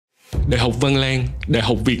Đại học Văn Lang, Đại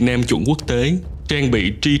học Việt Nam chuẩn quốc tế, trang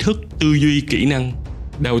bị tri thức, tư duy, kỹ năng,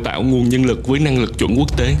 đào tạo nguồn nhân lực với năng lực chuẩn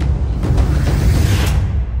quốc tế.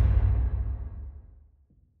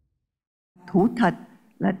 Thú thật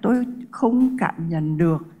là tôi không cảm nhận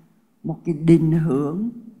được một cái định hướng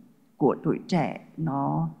của tuổi trẻ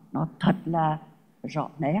nó thật là rõ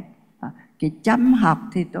nét. Cái chăm học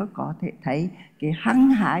thì tôi có thể thấy, cái hăng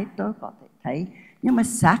hái tôi có thể thấy, nhưng mà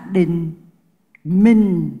xác định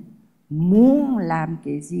mình muốn làm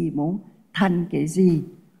cái gì, muốn thành cái gì.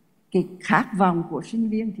 Cái khát vọng của sinh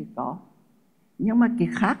viên thì có, nhưng mà cái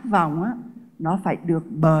khát vọng á, nó phải được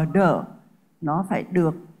bờ đỡ, nó phải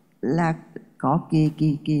được là có cái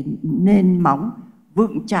nền móng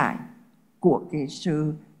vững chãi của cái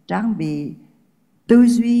sự trang bị tư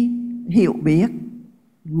duy, hiểu biết,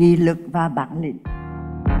 nghị lực và bản lĩnh.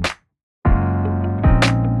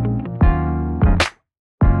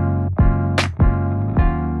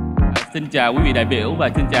 Xin chào quý vị đại biểu và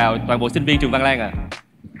xin chào toàn bộ sinh viên trường Văn Lang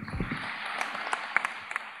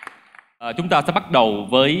chúng ta sẽ bắt đầu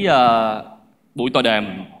với buổi tọa đàm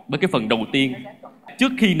với cái phần đầu tiên.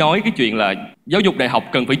 Trước khi nói cái chuyện là giáo dục đại học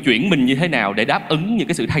cần phải chuyển mình như thế nào để đáp ứng những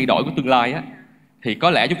cái sự thay đổi của tương lai á, thì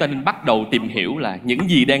có lẽ chúng ta nên bắt đầu tìm hiểu là những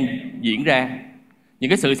gì đang diễn ra, những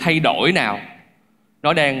cái sự thay đổi nào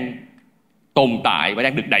nó đang tồn tại và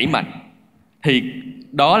đang được đẩy mạnh. Thì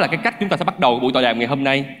đó là cái cách chúng ta sẽ bắt đầu buổi tọa đàm ngày hôm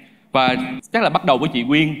nay. Và chắc là bắt đầu với chị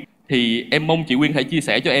Quyên. Thì em mong chị Quyên hãy chia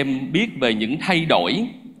sẻ cho em biết về những thay đổi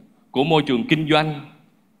của môi trường kinh doanh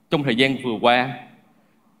trong thời gian vừa qua,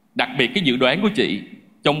 đặc biệt cái dự đoán của chị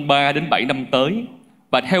trong 3 đến 7 năm tới.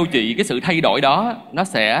 Và theo chị, cái sự thay đổi đó nó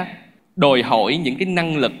sẽ đòi hỏi những cái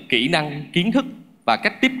năng lực, kỹ năng, kiến thức và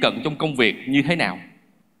cách tiếp cận trong công việc như thế nào?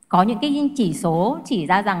 Có những cái chỉ số chỉ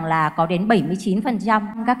ra rằng là có đến 79%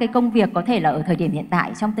 các cái công việc có thể là ở thời điểm hiện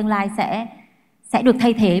tại trong tương lai sẽ được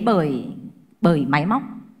thay thế bởi máy móc.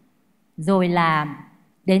 Rồi là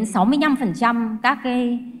đến 65%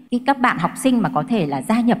 các bạn học sinh mà có thể là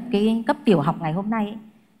gia nhập cái cấp tiểu học ngày hôm nay ấy,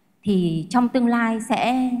 thì trong tương lai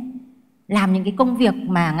sẽ làm những cái công việc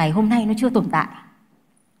mà ngày hôm nay nó chưa tồn tại.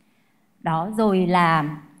 Đó, rồi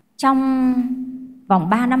là trong vòng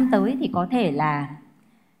 3 năm tới thì có thể là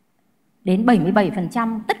đến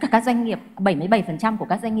 77% tất cả các doanh nghiệp, 77% của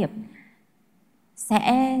các doanh nghiệp sẽ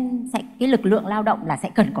cái lực lượng lao động là sẽ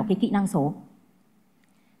cần có cái kỹ năng số.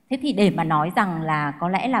 Thế thì để mà nói rằng là có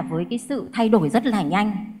lẽ là với cái sự thay đổi rất là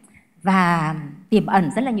nhanh và tiềm ẩn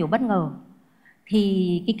rất là nhiều bất ngờ,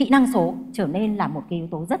 thì cái kỹ năng số trở nên là một cái yếu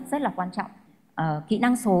tố rất là quan trọng. Kỹ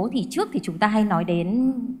năng số thì trước thì chúng ta hay nói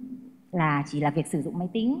đến là chỉ là việc sử dụng máy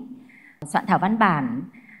tính, soạn thảo văn bản,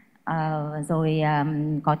 rồi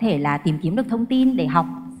có thể là tìm kiếm được thông tin để học.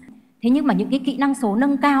 Thế nhưng mà những cái kỹ năng số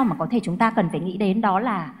nâng cao mà có thể chúng ta cần phải nghĩ đến đó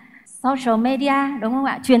là social media, đúng không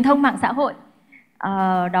ạ? Truyền thông mạng xã hội,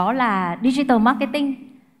 đó là digital marketing,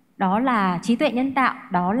 đó là trí tuệ nhân tạo,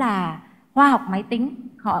 đó là khoa học máy tính,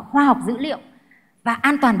 khoa học dữ liệu và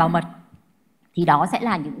an toàn bảo mật. Thì đó sẽ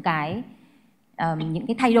là những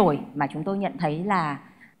cái thay đổi mà chúng tôi nhận thấy là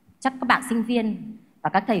chắc các bạn sinh viên và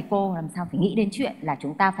các thầy cô làm sao phải nghĩ đến chuyện là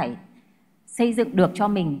chúng ta phải xây dựng được cho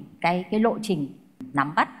mình cái lộ trình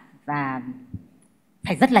nắm bắt và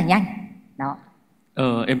phải rất là nhanh. Đó.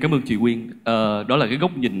 Em cảm ơn chị Quyên. Đó là cái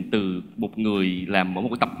góc nhìn từ một người làm ở một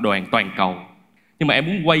cái tập đoàn toàn cầu. Nhưng mà em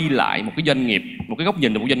muốn quay lại một cái doanh nghiệp, một cái góc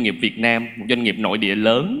nhìn từ một doanh nghiệp Việt Nam, một doanh nghiệp nội địa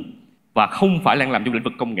lớn và không phải đang làm trong lĩnh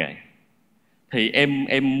vực công nghệ. Thì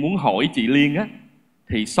em muốn hỏi chị Liên á,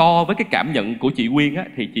 thì so với cái cảm nhận của chị Quyên á,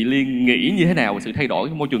 thì chị Liên nghĩ như thế nào về sự thay đổi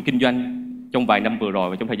của môi trường kinh doanh trong vài năm vừa rồi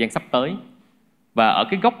và trong thời gian sắp tới? Và ở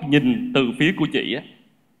cái góc nhìn từ phía của chị á,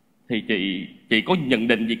 thì chị có nhận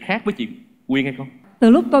định gì khác với chị Quyên hay không? Từ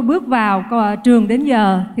lúc tôi bước vào trường đến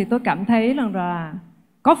giờ thì tôi cảm thấy là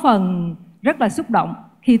có phần rất là xúc động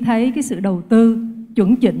khi thấy cái sự đầu tư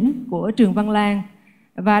chuẩn chỉnh của trường Văn Lang.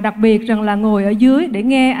 Và đặc biệt rằng là ngồi ở dưới để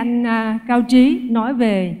nghe anh Cao Trí nói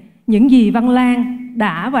về những gì Văn Lang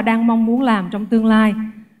đã và đang mong muốn làm trong tương lai,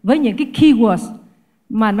 với những cái keywords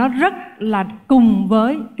mà nó rất là cùng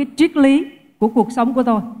với cái triết lý của cuộc sống của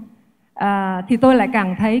tôi. Thì tôi lại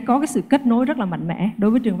càng thấy có cái sự kết nối rất là mạnh mẽ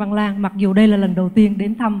đối với trường Văn Lang, mặc dù đây là lần đầu tiên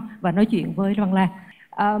đến thăm và nói chuyện với Văn Lang.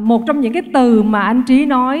 Một trong những cái từ mà anh Trí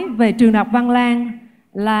nói về trường đại học Văn Lang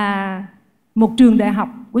là một trường đại học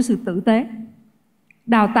của sự tử tế,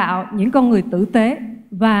 đào tạo những con người tử tế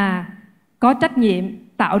và có trách nhiệm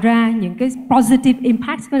tạo ra những cái positive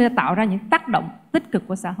impact, có thể tạo ra những tác động tích cực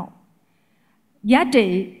của xã hội. Giá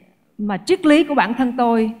trị mà triết lý của bản thân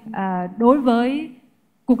tôi đối với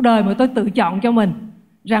cuộc đời mà tôi tự chọn cho mình,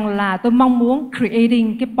 rằng là tôi mong muốn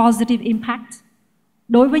creating cái positive impact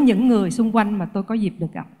đối với những người xung quanh mà tôi có dịp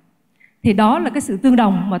được gặp. Thì đó là cái sự tương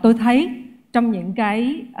đồng mà tôi thấy trong những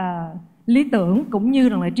cái lý tưởng cũng như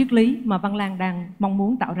là triết lý mà Văn Lang đang mong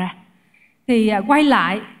muốn tạo ra. Thì quay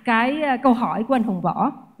lại cái câu hỏi của anh Hùng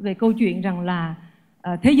Võ về câu chuyện rằng là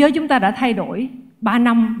thế giới chúng ta đã thay đổi 3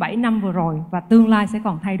 năm, 7 năm vừa rồi và tương lai sẽ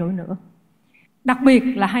còn thay đổi nữa. Đặc biệt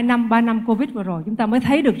là 2 năm, 3 năm Covid vừa rồi, chúng ta mới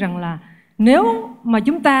thấy được rằng là nếu mà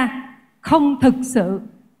chúng ta không thực sự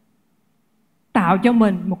tạo cho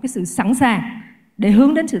mình một cái sự sẵn sàng để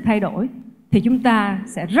hướng đến sự thay đổi thì chúng ta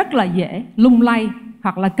sẽ rất là dễ lung lay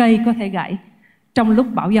hoặc là cây có thể gãy trong lúc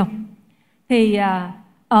bão dông. Thì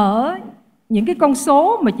ở những cái con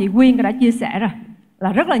số mà chị Quyên đã chia sẻ rồi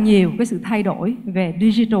là rất là nhiều cái sự thay đổi về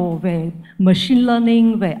digital, về machine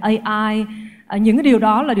learning, về AI. Những cái điều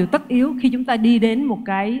đó là điều tất yếu khi chúng ta đi đến một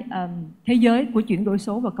cái thế giới của chuyển đổi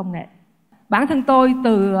số và công nghệ. Bản thân tôi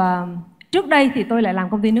từ trước đây thì tôi lại làm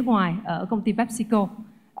công ty nước ngoài ở công ty PepsiCo,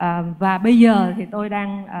 và bây giờ thì tôi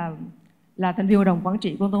đang là thành viên hội đồng quản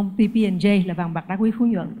trị của công ty P&J là vàng bạc đá quý Phú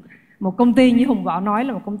Nhuận. Một công ty như Hùng Võ nói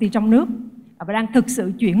là một công ty trong nước và đang thực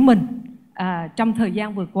sự chuyển mình trong thời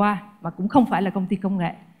gian vừa qua, mà cũng không phải là công ty công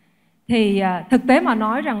nghệ. Thì thực tế mà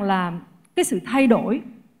nói rằng là cái sự thay đổi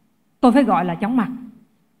tôi phải gọi là chóng mặt.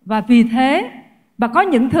 Và vì thế, và có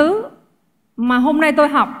những thứ mà hôm nay tôi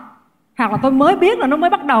học hoặc là tôi mới biết là nó mới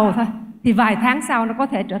bắt đầu thôi, thì vài tháng sau nó có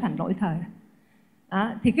thể trở thành lỗi thời.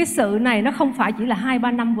 Thì cái sự này nó không phải chỉ là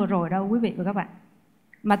 2-3 năm vừa rồi đâu quý vị và các bạn,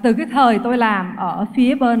 mà từ cái thời tôi làm ở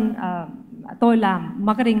phía bên tôi làm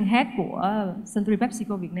marketing head của Century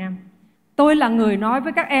PepsiCo Việt Nam, tôi là người nói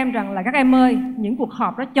với các em rằng là các em ơi, những cuộc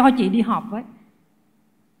họp đó cho chị đi họp với,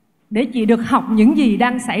 để chị được học những gì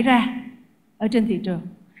đang xảy ra ở trên thị trường.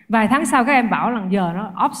 Vài tháng sau các em bảo là giờ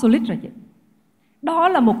nó obsolete rồi chị. Đó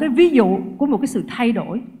là một cái ví dụ của một cái sự thay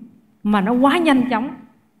đổi mà nó quá nhanh chóng,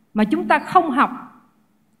 mà chúng ta không học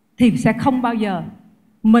thì sẽ không bao giờ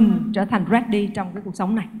mình trở thành ready trong cái cuộc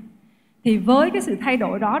sống này. Thì với cái sự thay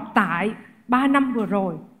đổi đó, tại 3 năm vừa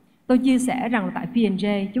rồi, tôi chia sẻ rằng là tại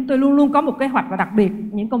P&J chúng tôi luôn luôn có một kế hoạch, và đặc biệt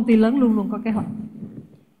những công ty lớn luôn luôn có kế hoạch.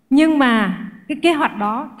 Nhưng mà cái kế hoạch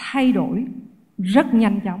đó thay đổi rất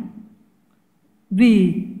nhanh chóng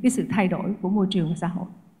vì cái sự thay đổi của môi trường và xã hội.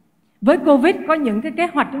 Với Covid có những cái kế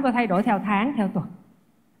hoạch chúng ta thay đổi theo tháng, theo tuần,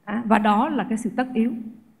 và đó là cái sự tất yếu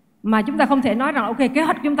mà chúng ta không thể nói rằng ok, kế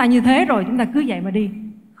hoạch chúng ta như thế rồi chúng ta cứ vậy mà đi,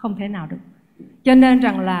 không thể nào được. Cho nên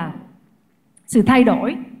rằng là sự thay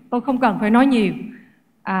đổi tôi không cần phải nói nhiều,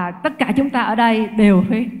 tất cả chúng ta ở đây đều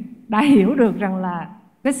đã hiểu được rằng là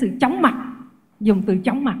cái sự chóng mặt, dùng từ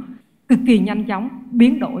chóng mặt, cực kỳ nhanh chóng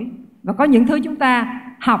biến đổi. Và có những thứ chúng ta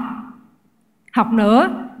học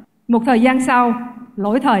nữa, một thời gian sau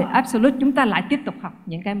lỗi thời absolute, chúng ta lại tiếp tục học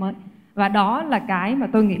những cái mới. Và đó là cái mà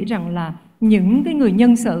tôi nghĩ rằng là những cái người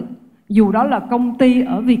nhân sự, dù đó là công ty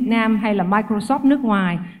ở Việt Nam hay là Microsoft nước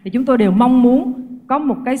ngoài, thì chúng tôi đều mong muốn có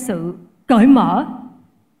một cái sự cởi mở,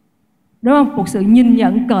 đúng không? Một sự nhìn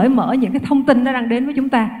nhận cởi mở những cái thông tin nó đang đến với chúng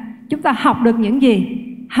ta. Chúng ta học được những gì?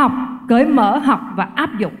 Học, cởi mở, học và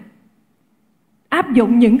áp dụng. Áp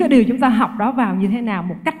dụng những cái điều chúng ta học đó vào như thế nào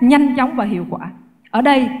một cách nhanh chóng và hiệu quả. Ở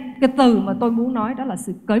đây cái từ mà tôi muốn nói đó là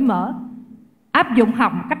sự cởi mở, áp dụng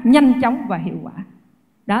học một cách nhanh chóng và hiệu quả.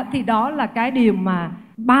 Đó, thì đó là cái điều mà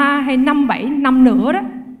 3 hay 5, 7 năm nữa đó,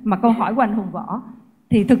 mà câu hỏi của anh Hùng Võ,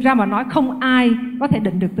 thì thực ra mà nói không ai có thể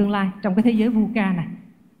định được tương lai trong cái thế giới VUCA này.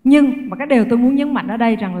 Nhưng mà cái điều tôi muốn nhấn mạnh ở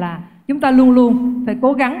đây rằng là chúng ta luôn luôn phải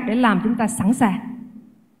cố gắng để làm chúng ta sẵn sàng,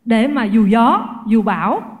 để mà dù gió, dù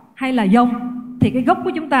bão hay là dông, thì cái gốc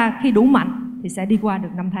của chúng ta khi đủ mạnh thì sẽ đi qua được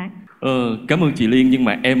 5 tháng. Cảm ơn chị Liên, nhưng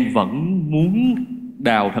mà em vẫn muốn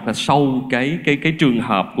đào thật là sâu cái trường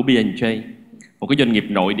hợp của P&J, một cái doanh nghiệp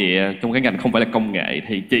nội địa trong cái ngành không phải là công nghệ.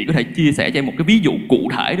 Thì chị có thể chia sẻ cho em một cái ví dụ cụ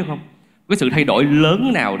thể được không? Cái sự thay đổi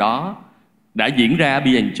lớn nào đó đã diễn ra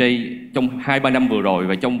P&J trong 2-3 năm vừa rồi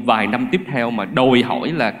và trong vài năm tiếp theo mà đòi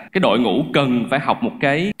hỏi là cái đội ngũ cần phải học một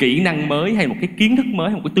cái kỹ năng mới hay một cái kiến thức mới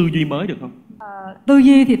hay một cái tư duy mới được không? Tư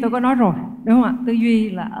duy thì tôi có nói rồi, đúng không ạ? Tư duy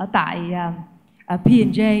là ở tại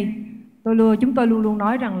P&J chúng tôi luôn luôn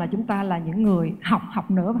nói rằng là chúng ta là những người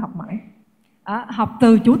học nữa và học mãi. Học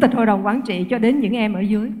từ chủ tịch hội đồng quản trị cho đến những em ở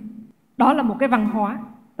dưới. Đó là một cái văn hóa,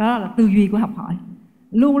 đó là tư duy của học hỏi.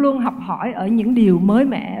 Luôn luôn học hỏi ở những điều mới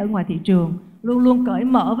mẻ ở ngoài thị trường, luôn luôn cởi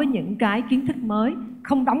mở với những cái kiến thức mới,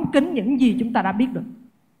 không đóng kín những gì chúng ta đã biết được.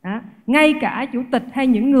 Ngay cả chủ tịch hay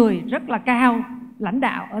những người rất là cao, lãnh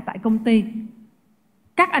đạo ở tại công ty,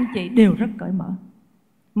 các anh chị đều rất cởi mở.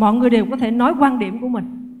 Mọi người đều có thể nói quan điểm của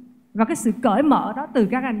mình. Và cái sự cởi mở đó từ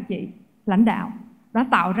các anh chị lãnh đạo đã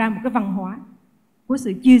tạo ra một cái văn hóa của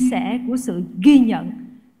sự chia sẻ, của sự ghi nhận,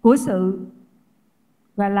 của sự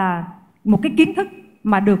gọi là một cái kiến thức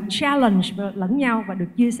mà được challenge lẫn nhau và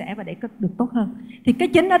được chia sẻ và để được tốt hơn. Thì cái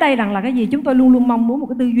chính ở đây rằng là cái gì? Chúng tôi luôn luôn mong muốn một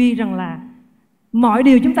cái tư duy rằng là mọi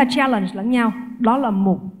điều chúng ta challenge lẫn nhau, đó là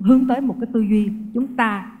hướng tới một cái tư duy chúng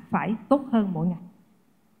ta phải tốt hơn mỗi ngày.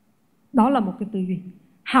 Đó là một cái tư duy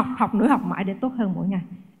học nữa, học mãi để tốt hơn mỗi ngày,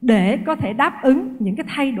 để có thể đáp ứng những cái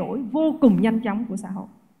thay đổi vô cùng nhanh chóng của xã hội.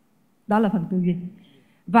 Đó là phần tư duy.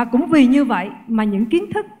 Và cũng vì như vậy mà những kiến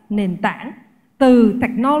thức nền tảng từ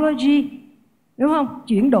technology, đúng không?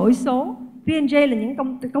 Chuyển đổi số. P&J là những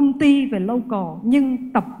công ty về local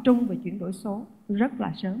nhưng tập trung về chuyển đổi số rất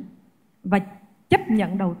là sớm và chấp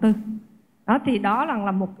nhận đầu tư. Đó thì đó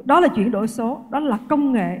là chuyển đổi số, đó là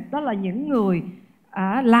công nghệ, đó là những người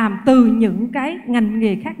làm từ những cái ngành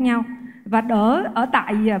nghề khác nhau. Và ở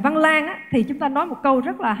tại Văn Lang á, thì chúng ta nói một câu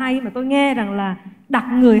rất là hay mà tôi nghe rằng là đặt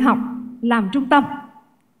người học làm trung tâm.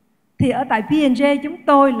 Thì ở tại P&J chúng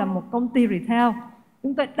tôi là một công ty retail,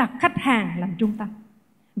 chúng tôi đặt khách hàng làm trung tâm.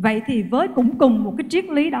 Vậy thì với cũng cùng một cái triết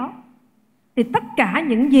lý đó, thì tất cả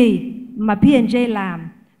những gì mà P&J làm,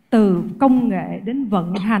 từ công nghệ đến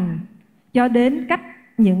vận hành cho đến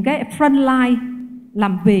những cái front line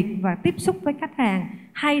làm việc và tiếp xúc với khách hàng,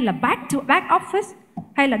 hay là back office,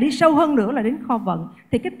 hay là đi sâu hơn nữa là đến kho vận,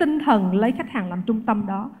 thì cái tinh thần lấy khách hàng làm trung tâm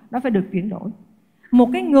đó, nó phải được chuyển đổi. Một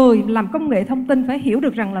cái người làm công nghệ thông tin phải hiểu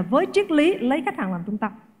được rằng là với triết lý lấy khách hàng làm trung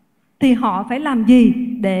tâm thì họ phải làm gì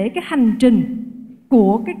để cái hành trình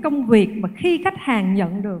của cái công việc mà khi khách hàng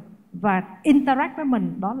nhận được và interact với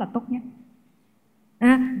mình đó là tốt nhất.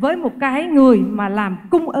 Với một cái người mà làm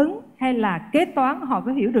cung ứng hay là kế toán, họ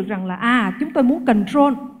phải hiểu được rằng là chúng tôi muốn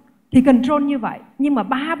control thì control như vậy, nhưng mà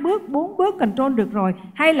 3 bước, 4 bước control được rồi,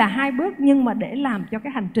 hay là 2 bước, nhưng mà để làm cho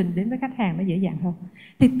cái hành trình đến với khách hàng nó dễ dàng hơn.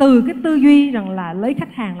 Thì từ cái tư duy rằng là lấy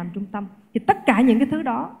khách hàng làm trung tâm, thì tất cả những cái thứ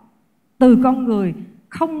đó từ con người,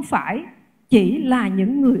 không phải chỉ là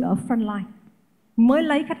những người ở front line mới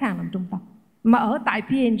lấy khách hàng làm trung tâm, mà ở tại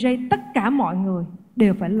P&J tất cả mọi người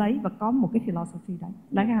đều phải lấy và có một cái philosophy đấy,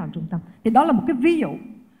 lấy khách hàng làm trung tâm. Thì đó là một cái ví dụ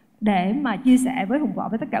để mà chia sẻ với Hùng Võ,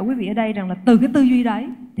 với tất cả quý vị ở đây rằng là từ cái tư duy đấy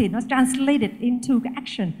thì nó translated into cái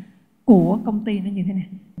action của công ty nó như thế nào.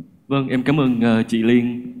 Vâng, em cảm ơn chị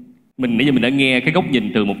Liên. Nãy giờ mình đã nghe cái góc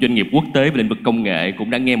nhìn từ một doanh nghiệp quốc tế về lĩnh vực công nghệ, cũng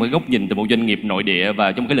đã nghe một cái góc nhìn từ một doanh nghiệp nội địa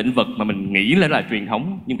và trong cái lĩnh vực mà mình nghĩ là truyền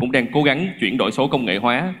thống nhưng cũng đang cố gắng chuyển đổi số công nghệ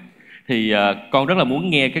hóa. Thì con rất là muốn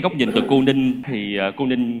nghe cái góc nhìn từ cô Ninh, thì cô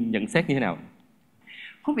Ninh nhận xét như thế nào?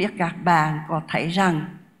 Không biết các bạn có thấy rằng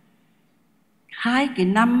 2 cái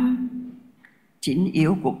năm chính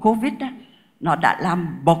yếu của Covid đó, nó đã làm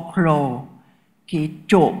bộc lộ cái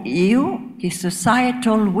chỗ yếu, cái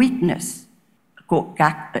societal weakness của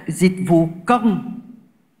các dịch vụ công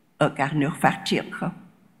ở các nước phát triển không?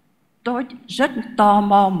 Tôi rất tò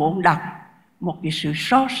mò muốn đọc một cái sự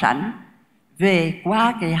so sánh về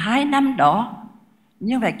qua cái 2 năm đó.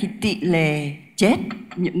 Như vậy cái tỷ lệ chết,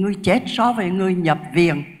 những người chết so với người nhập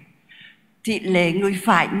viện, tỷ lệ người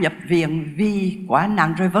phải nhập viện vì quá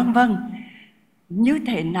nặng rồi vân vân, như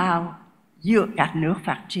thế nào giữa các nước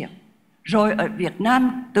phát triển. Rồi ở Việt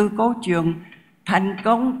Nam, từ câu chuyện thành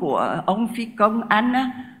công của ông phi công Anh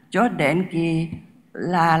cho đến cái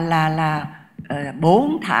là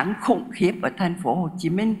 4 tháng khủng khiếp ở thành phố Hồ Chí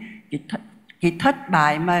Minh, cái thất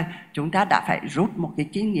bại mà chúng ta đã phải rút một cái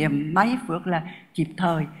kinh nghiệm may phước là kịp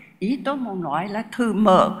thời. Ý tôi muốn nói là thử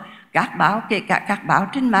mở các báo, kể cả các báo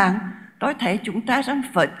trên mạng, tôi thấy chúng ta rất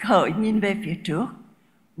phấn khởi nhìn về phía trước,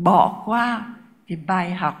 bỏ qua cái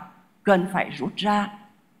bài học cần phải rút ra.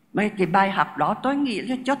 Mà cái bài học đó tôi nghĩ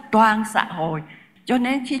là cho toàn xã hội. Cho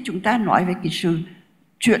nên khi chúng ta nói về cái sự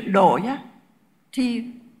chuyển đổi thì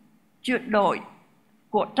chuyển đổi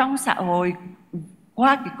của trong xã hội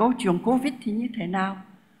qua cái câu chuyện Covid thì như thế nào?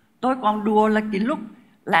 Tôi còn đùa là cái lúc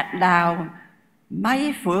lãnh đạo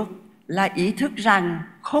may phước là ý thức rằng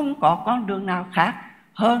không có con đường nào khác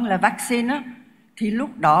hơn là vaccine thì lúc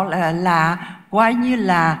đó là coi như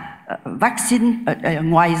là vaccine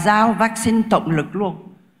ngoại giao, vaccine tổng lực luôn.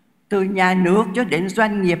 Từ nhà nước cho đến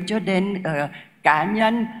doanh nghiệp, cho đến cá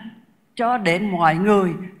nhân, cho đến mọi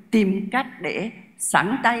người tìm cách để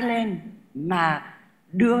sắn tay lên mà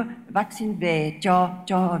đưa vaccine về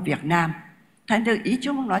cho Việt Nam. Thành từ ý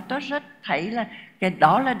chúng nói tôi rất thấy là cái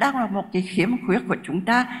đó là đang là một cái khiếm khuyết của chúng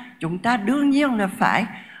ta. Chúng ta đương nhiên là phải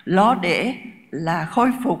lo để là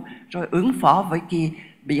khôi phục rồi ứng phó với cái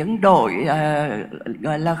biến đổi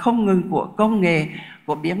gọi là không ngừng của công nghệ,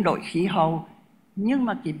 của biến đổi khí hậu. Nhưng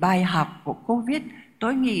mà cái bài học của Covid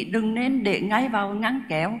tôi nghĩ đừng nên để ngay vào ngăn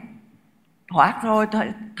kéo. Thoát rồi thôi,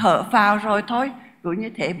 thở phào rồi thôi, cứ như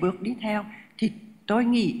thế bước đi theo. Thì tôi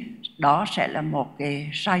nghĩ đó sẽ là một cái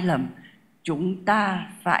sai lầm. Chúng ta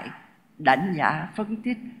phải đánh giá, phân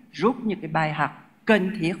tích, rút những cái bài học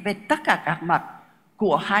cần thiết về tất cả các mặt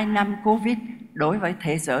của 2 năm Covid đối với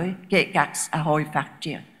thế giới, kể cả xã hội phát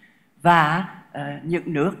triển và những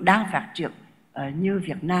nước đang phát triển như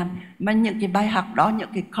Việt Nam. Mà những cái bài học đó, những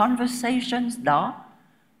cái conversations đó,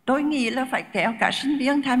 tôi nghĩ là phải kéo cả sinh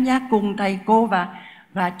viên tham gia cùng thầy cô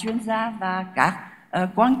và chuyên gia và các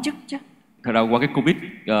quan chức chứ. Thật ra qua cái Covid,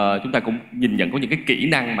 chúng ta cũng nhìn nhận có những cái kỹ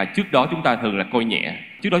năng mà trước đó chúng ta thường là coi nhẹ.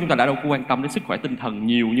 Trước đó chúng ta đã đâu có quan tâm đến sức khỏe tinh thần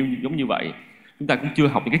nhiều giống như vậy. Chúng ta cũng chưa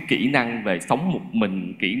học những cái kỹ năng về sống một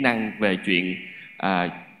mình, kỹ năng về chuyện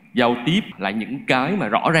giao tiếp, là những cái mà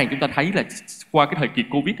rõ ràng chúng ta thấy là qua cái thời kỳ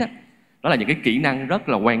Covid á, đó là những cái kỹ năng rất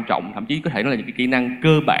là quan trọng, thậm chí có thể nói là những cái kỹ năng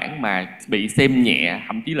cơ bản mà bị xem nhẹ,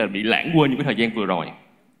 thậm chí là bị lãng quên trong cái thời gian vừa rồi.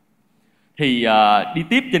 Thì đi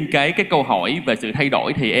tiếp trên cái câu hỏi về sự thay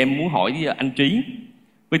đổi thì em muốn hỏi anh Trí,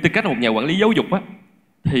 với tư cách là một nhà quản lý giáo dục á,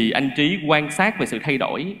 thì anh Trí quan sát về sự thay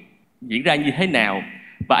đổi diễn ra như thế nào,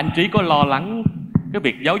 và anh Trí có lo lắng cái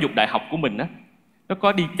việc giáo dục đại học của mình á nó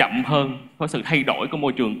có đi chậm hơn có sự thay đổi của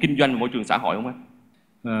môi trường kinh doanh và môi trường xã hội không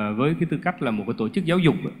anh? Với cái tư cách là một cái tổ chức giáo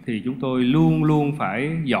dục thì chúng tôi luôn luôn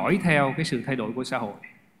phải dõi theo cái sự thay đổi của xã hội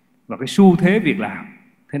và cái xu thế việc làm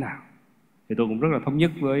thế nào. Thì tôi cũng rất là thống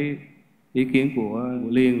nhất với ý kiến của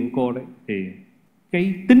Liên, của cô đấy. Thì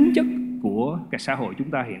cái tính chất của cái xã hội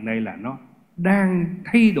chúng ta hiện nay là nó đang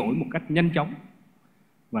thay đổi một cách nhanh chóng.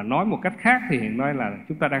 Và nói một cách khác thì hiện nay là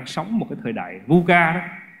chúng ta đang sống một cái thời đại VUCA đó,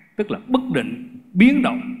 tức là bất định, biến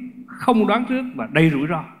động, không đoán trước và đầy rủi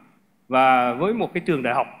ro. Và với một cái trường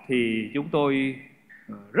đại học thì chúng tôi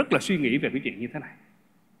rất là suy nghĩ về cái chuyện như thế này.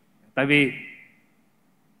 Tại vì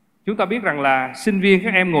chúng ta biết rằng là sinh viên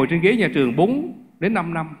các em ngồi trên ghế nhà trường 4 đến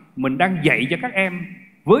 5 năm, mình đang dạy cho các em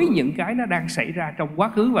với những cái nó đang xảy ra trong quá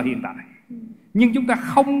khứ và hiện tại. Nhưng chúng ta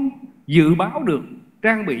không dự báo được,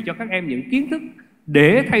 trang bị cho các em những kiến thức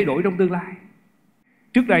để thay đổi trong tương lai.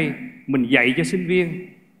 Trước đây mình dạy cho sinh viên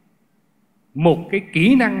một cái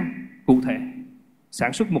kỹ năng cụ thể,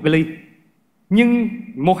 sản xuất một cái ly. Nhưng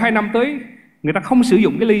 1-2 năm tới người ta không sử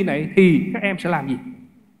dụng cái ly này thì các em sẽ làm gì?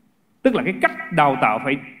 Tức là cái cách đào tạo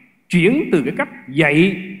phải chuyển từ cái cách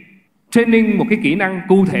dạy, training một cái kỹ năng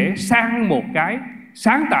cụ thể sang một cái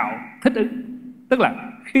sáng tạo, thích ứng. Tức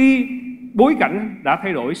là khi bối cảnh đã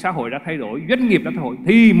thay đổi, xã hội đã thay đổi, doanh nghiệp đã thay đổi,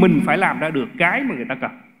 thì mình phải làm ra được cái mà người ta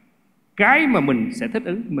cần, cái mà mình sẽ thích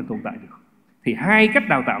ứng, mình tồn tại được. Thì hai cách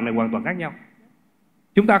đào tạo này hoàn toàn khác nhau.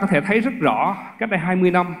 Chúng ta có thể thấy rất rõ cách đây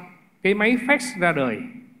 20 năm cái máy fax ra đời,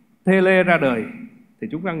 tele ra đời, thì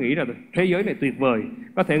chúng ta nghĩ là thế giới này tuyệt vời,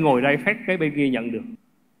 có thể ngồi đây fax cái bên kia nhận được,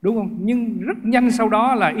 đúng không? Nhưng rất nhanh sau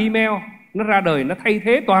đó là email nó ra đời, nó thay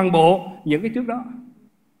thế toàn bộ những cái trước đó.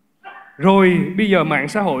 Rồi bây giờ mạng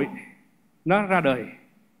xã hội nó ra đời.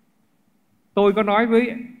 Tôi có nói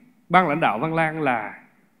với ban lãnh đạo Văn Lang là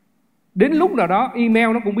đến lúc nào đó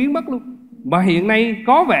email nó cũng biến mất luôn. Mà hiện nay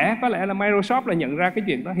có vẻ có lẽ là Microsoft là nhận ra cái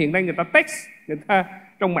chuyện đó. Hiện nay người ta text, người ta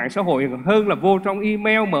trong mạng xã hội hơn là vô trong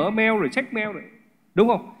email, mở mail rồi check mail rồi, đúng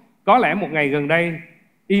không? Có lẽ một ngày gần đây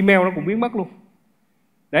email nó cũng biến mất luôn.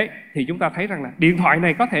 Đấy, thì chúng ta thấy rằng là điện thoại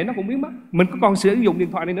này có thể nó cũng biến mất. Mình có còn sử dụng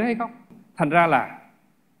điện thoại này nữa hay không? Thành ra là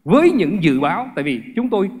với những dự báo, tại vì chúng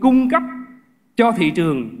tôi cung cấp cho thị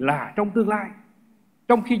trường là trong tương lai,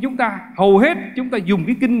 trong khi chúng ta hầu hết chúng ta dùng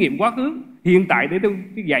cái kinh nghiệm quá khứ hiện tại để tôi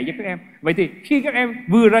dạy cho các em. Vậy thì khi các em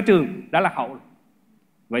vừa ra trường đã là hậu.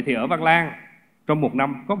 Vậy thì ở Văn Lang trong một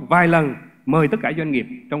năm có vài lần mời tất cả doanh nghiệp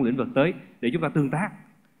trong lĩnh vực tới để chúng ta tương tác,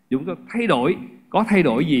 chúng ta thay đổi, có thay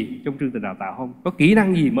đổi gì trong chương trình đào tạo không, có kỹ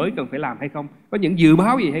năng gì mới cần phải làm hay không, có những dự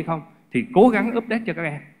báo gì hay không, thì cố gắng update cho các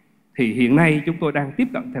em. Thì hiện nay chúng tôi đang tiếp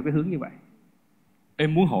cận theo cái hướng như vậy.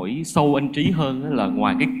 Em muốn hỏi sâu anh Trí hơn là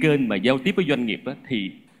ngoài cái kênh mà giao tiếp với doanh nghiệp á,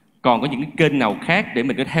 thì còn có những cái kênh nào khác để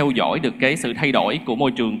mình có theo dõi được cái sự thay đổi của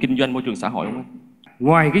môi trường kinh doanh, môi trường xã hội không anh?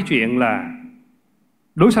 Ngoài cái chuyện là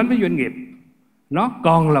đối sánh với doanh nghiệp, nó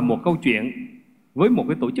còn là một câu chuyện với một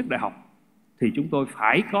cái tổ chức đại học, thì chúng tôi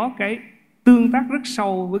phải có cái tương tác rất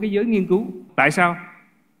sâu với cái giới nghiên cứu. Tại sao?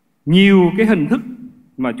 Nhiều cái hình thức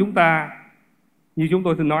mà chúng ta, như chúng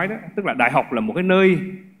tôi thường nói đó, tức là đại học là một cái nơi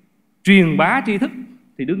truyền bá tri thức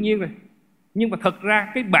thì đương nhiên rồi. Nhưng mà thật ra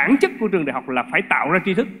cái bản chất của trường đại học là phải tạo ra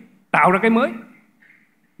tri thức, tạo ra cái mới,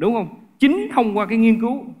 đúng không? Chính thông qua cái nghiên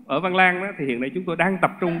cứu ở Văn Lang đó, thì hiện nay chúng tôi đang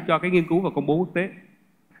tập trung cho cái nghiên cứu và công bố quốc tế.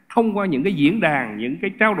 Thông qua những cái diễn đàn, những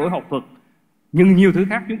cái trao đổi học thuật, nhưng nhiều thứ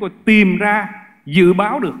khác chúng tôi tìm ra, dự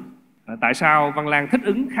báo được tại sao Văn Lang thích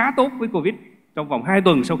ứng khá tốt với Covid. Trong vòng 2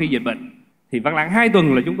 tuần sau khi dịch bệnh thì Văn Lang 2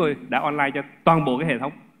 tuần là chúng tôi đã online cho toàn bộ cái hệ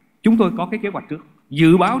thống. Chúng tôi có cái kế hoạch trước,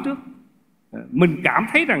 dự báo trước. Mình cảm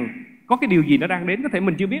thấy rằng có cái điều gì nó đang đến, có thể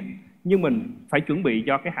mình chưa biết, nhưng mình phải chuẩn bị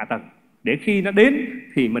cho cái hạ tầng để khi nó đến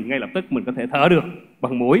thì mình ngay lập tức mình có thể thở được,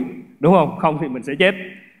 bằng mũi, đúng không? Không thì mình sẽ chết.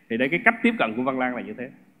 Thì đây cái cách tiếp cận của Văn Lang là như thế.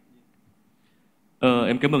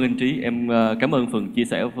 Em cảm ơn anh Trí, em cảm ơn phần chia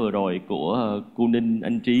sẻ vừa rồi của cô Ninh,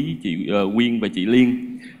 anh Trí, chị Quyên và chị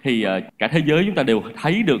Liên. Thì cả thế giới chúng ta đều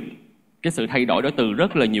thấy được cái sự thay đổi đó từ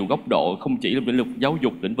rất là nhiều góc độ, không chỉ là lĩnh vực giáo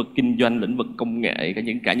dục, lĩnh vực kinh doanh, lĩnh vực công nghệ,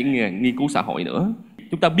 cả những nghiên cứu xã hội nữa.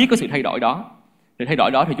 Chúng ta biết có sự thay đổi đó. Sự thay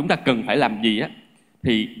đổi đó thì chúng ta cần phải làm gì á?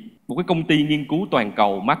 Thì một cái công ty nghiên cứu toàn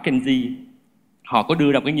cầu McKinsey họ có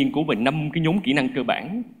đưa ra một cái nghiên cứu về 5 cái nhóm kỹ năng cơ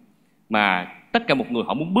bản mà tất cả một người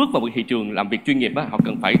họ muốn bước vào một thị trường làm việc chuyên nghiệp á, họ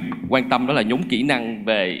cần phải quan tâm. Đó là nhóm kỹ năng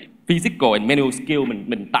về physical and manual skill,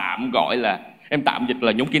 mình tạm gọi là, em tạm dịch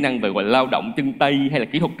là nhóm kỹ năng về gọi là lao động chân tay hay là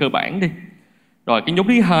kỹ thuật cơ bản đi. Rồi cái nhóm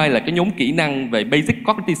thứ hai là cái nhóm kỹ năng về basic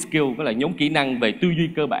cognitive skill, đó là nhóm kỹ năng về tư duy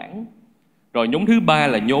cơ bản. Rồi nhóm thứ ba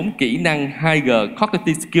là nhóm kỹ năng higher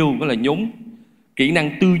cognitive skill, đó là nhóm kỹ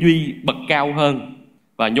năng tư duy bậc cao hơn.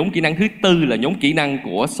 Và nhóm kỹ năng thứ tư là nhóm kỹ năng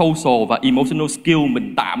của social và emotional skill,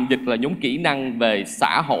 mình tạm dịch là nhóm kỹ năng về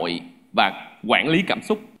xã hội và quản lý cảm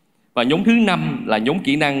xúc. Và nhóm thứ năm là nhóm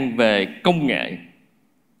kỹ năng về công nghệ.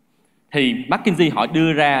 Thì McKinsey họ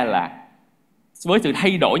đưa ra là với sự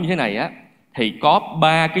thay đổi như thế này á, thì có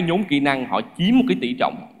 3 cái nhóm kỹ năng họ chiếm một cái tỷ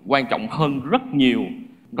trọng quan trọng hơn rất nhiều.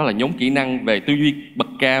 Đó là nhóm kỹ năng về tư duy bậc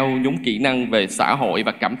cao, nhóm kỹ năng về xã hội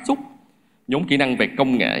và cảm xúc, nhóm kỹ năng về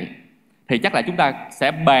công nghệ. Thì chắc là chúng ta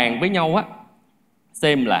sẽ bàn với nhau á,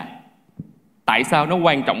 xem là tại sao nó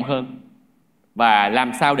quan trọng hơn và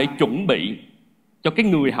làm sao để chuẩn bị cho cái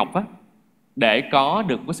người học á, để có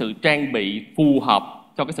được cái sự trang bị phù hợp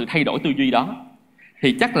cho cái sự thay đổi tư duy đó.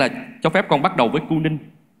 Thì chắc là cho phép con bắt đầu với cô Ninh.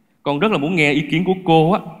 Con rất là muốn nghe ý kiến của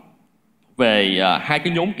cô á về hai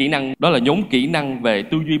cái nhóm kỹ năng, đó là nhóm kỹ năng về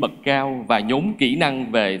tư duy bậc cao và nhóm kỹ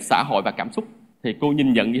năng về xã hội và cảm xúc. Thì cô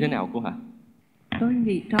nhìn nhận như thế nào cô hả? Tôi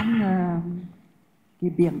nghĩ trong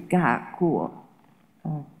cái biển cả của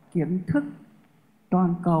kiến thức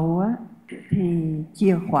toàn cầu á, thì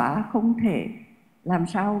chìa khóa không thể làm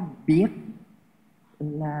sao biết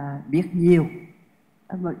là biết nhiều.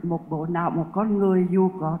 Một bộ não, một con người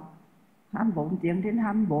dù có 24 tiếng đến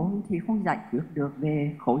 24 thì không giải quyết được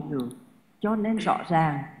về khối lượng. Cho nên rõ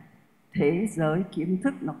ràng thế giới kiến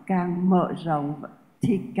thức nó càng mở rộng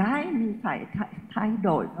thì cái mình phải thay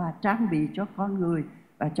đổi và trang bị cho con người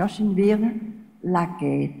và cho sinh viên ấy, là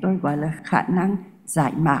cái tôi gọi là khả năng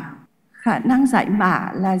giải mã. Khả năng giải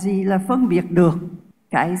mã là gì? Là phân biệt được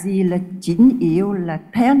cái gì là chính yếu, là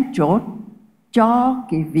then chốt cho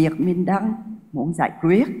cái việc mình đang muốn giải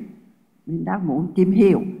quyết, mình đang muốn tìm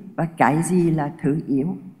hiểu, và cái gì là thứ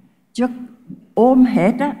yếu. Chứ ôm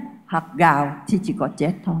hết á, hạt gạo thì chỉ có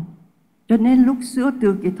chết thôi. Cho nên lúc xưa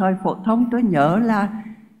từ cái thời phổ thông tôi nhớ là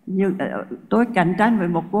tôi cạnh tranh với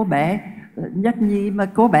một cô bé nhất nhì, mà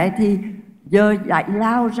cô bé thì giờ giải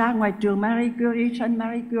lao ra ngoài trường Marie Curie, sân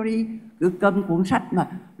Marie Curie, cứ cầm cuốn sách mà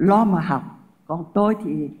lo mà học. Còn tôi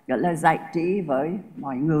thì gọi là giải trí với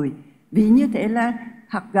mọi người. Vì như thế là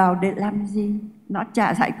hạt gạo để làm gì? Nó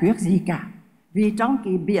chả giải quyết gì cả. Vì trong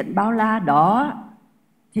cái biển bao la đó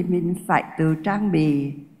thì mình phải tự trang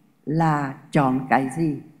bị là chọn cái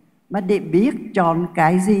gì. Mà để biết chọn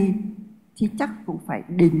cái gì thì chắc cũng phải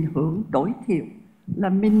định hướng tối thiểu là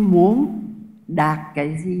mình muốn đạt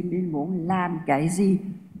cái gì, mình muốn làm cái gì.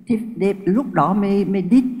 Thì để lúc đó mình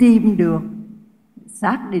đi tìm được,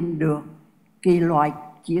 xác định được cái loại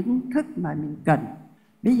kiến thức mà mình cần.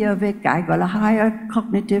 Bây giờ về cái gọi là higher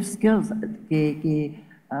cognitive skills,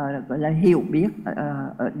 gọi là hiểu biết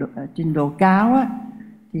ở trình độ cao á,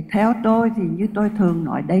 thì theo tôi thì như tôi thường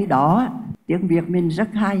nói đây đó, tiếng Việt mình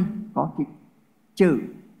rất hay, có cái chữ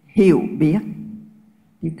hiểu biết.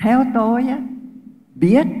 Thì theo tôi á,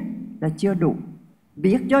 biết là chưa đủ.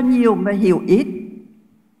 Biết cho nhiều mà hiểu ít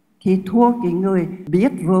thì thua cái người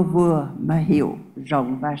biết vừa vừa mà hiểu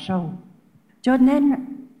rộng và sâu. Cho nên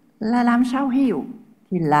là làm sao hiểu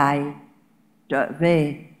thì lại trở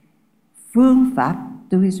về phương pháp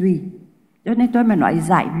tư duy. Cho nên tôi mà nói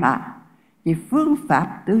giải mã thì phương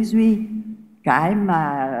pháp tư duy, cái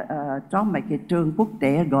mà trong mấy cái trường quốc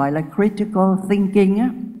tế gọi là critical thinking á,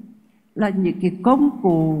 là những cái công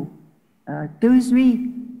cụ tư duy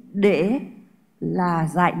để là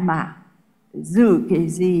giải mã, giữ cái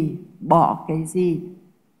gì, bỏ cái gì,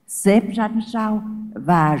 xếp ra sao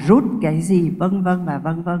và rút cái gì, vân vân và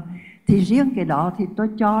vân vân. Thì riêng cái đó thì tôi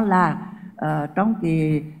cho là trong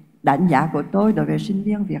cái đánh giá của tôi đối với sinh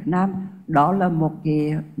viên Việt Nam, đó là một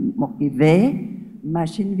cái vế mà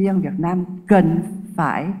sinh viên Việt Nam cần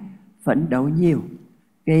phải phấn đấu nhiều.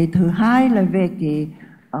 Cái thứ hai là về cái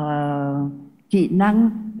kỹ năng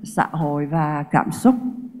xã hội và cảm xúc.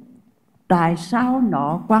 Tại sao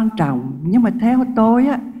nó quan trọng? Nhưng mà theo tôi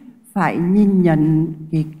á, phải nhìn nhận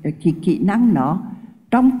cái kỹ năng nó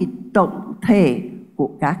trong cái tổng thể của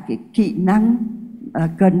các cái kỹ năng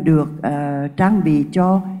cần được trang bị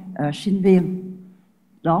cho sinh viên.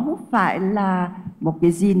 Đó không phải là một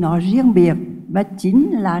cái gì nó riêng biệt, mà chính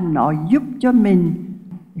là nó giúp cho mình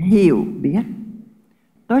hiểu biết.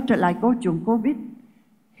 Tôi trở lại câu chuyện Covid,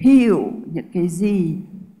 hiểu những cái gì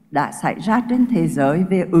đã xảy ra trên thế giới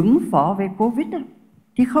về ứng phó về Covid đó,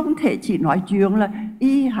 thì không thể chỉ nói chuyện là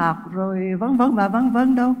y học rồi vân vân và vân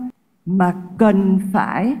vân đâu, mà cần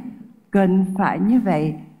phải như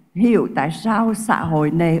vậy, hiểu tại sao xã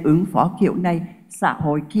hội này ứng phó kiểu này, xã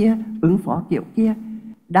hội kia ứng phó kiểu kia.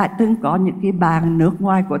 Đã từng có những cái bạn nước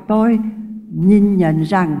ngoài của tôi nhìn nhận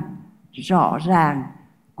rằng rõ ràng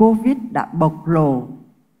Covid đã bộc lộ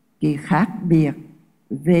cái khác biệt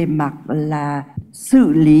về mặt là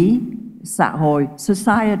xử lý xã hội,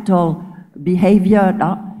 societal behavior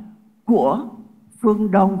đó của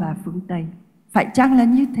phương Đông và phương Tây. Phải chăng là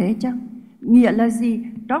như thế chăng? Nghĩa là gì?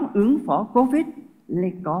 Trong ứng phó Covid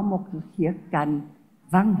lại có một cái khía cạnh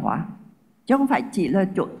văn hóa, chứ không phải chỉ là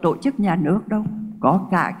tổ chức nhà nước đâu, có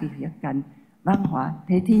cả cái khía cạnh văn hóa.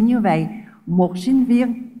 Thế thì như vậy, một sinh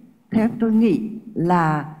viên theo tôi nghĩ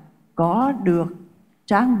là có được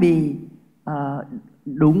trang bị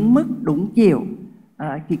đúng mức, đúng kiểu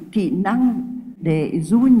cái kỹ năng để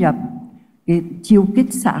du nhập cái chiều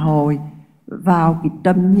kích xã hội vào cái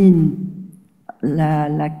tầm nhìn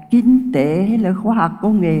là kinh tế hay là khoa học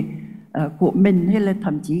công nghệ của mình, hay là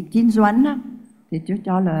thậm chí kinh doanh đó, thì tôi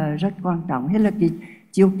cho là rất quan trọng. Hay là cái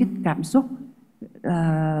chiều kích cảm xúc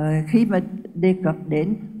khi mà đề cập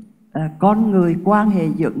đến con người, quan hệ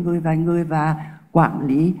giữa người và quản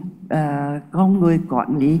lý con người,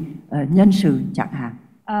 quản lý nhân sự chẳng hạn.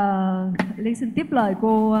 Liên xin tiếp lời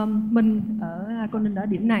cô Minh cô Ninh ở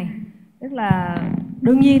điểm này. Tức là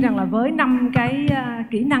đương nhiên rằng là với 5 cái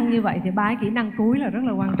kỹ năng như vậy thì 3 kỹ năng cuối là rất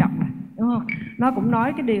là quan trọng, đúng không? Nó cũng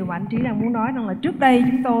nói cái điều mà anh Trí đang muốn nói, rằng là trước đây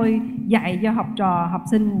chúng tôi dạy cho học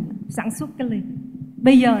sinh sản xuất cái ly,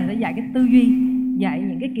 bây giờ đã dạy cái tư duy, dạy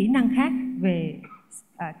những cái kỹ năng khác về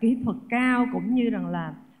kỹ thuật cao cũng như rằng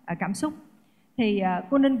là cảm xúc. Thì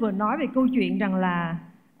cô Ninh vừa nói về câu chuyện rằng là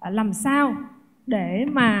làm sao để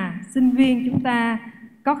mà sinh viên chúng ta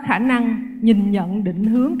có khả năng nhìn nhận, định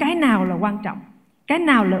hướng cái nào là quan trọng, cái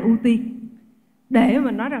nào là ưu tiên, để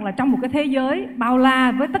mà nói rằng là trong một cái thế giới bao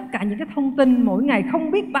la với tất cả những cái thông tin mỗi ngày,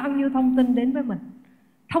 không biết bao nhiêu thông tin đến với mình,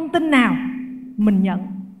 thông tin nào mình nhận,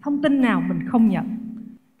 thông tin nào mình không nhận,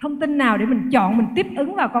 thông tin nào để mình chọn, mình tiếp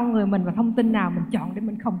ứng vào con người mình, và thông tin nào mình chọn để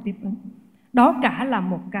mình không tiếp ứng. Đó cả là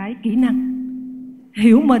một cái kỹ năng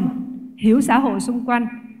hiểu mình, hiểu xã hội xung quanh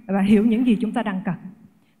và hiểu những gì chúng ta đang cần.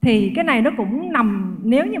 Thì cái này nó cũng nằm,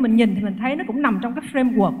 nếu như mình nhìn thì mình thấy nó cũng nằm trong cái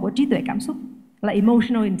framework của trí tuệ cảm xúc, là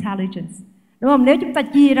emotional intelligence, đúng không? Nếu chúng ta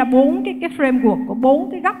chia ra 4 cái framework của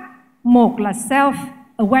 4 cái góc, một là self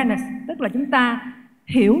awareness, tức là chúng ta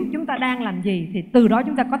hiểu chúng ta đang làm gì, thì từ đó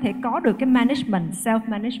chúng ta có thể có được cái management, self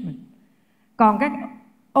management. Còn cái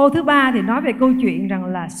ô thứ 3 thì nói về câu chuyện rằng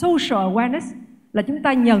là social awareness, là chúng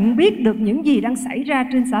ta nhận biết được những gì đang xảy ra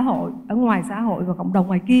trên xã hội, ở ngoài xã hội và cộng đồng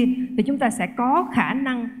ngoài kia, thì chúng ta sẽ có khả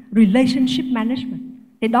năng relationship management.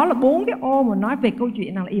 Thì đó là 4 cái ô mà nói về câu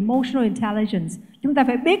chuyện rằng là emotional intelligence. Chúng ta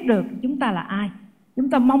phải biết được chúng ta là ai, chúng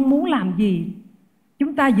ta mong muốn làm gì,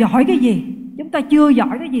 chúng ta giỏi cái gì, chúng ta chưa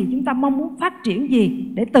giỏi cái gì, chúng ta mong muốn phát triển gì,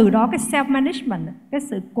 để từ đó cái self management, cái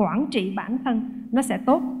sự quản trị bản thân nó sẽ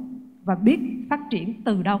tốt, và biết phát triển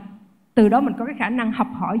từ đâu. Từ đó mình có cái khả năng học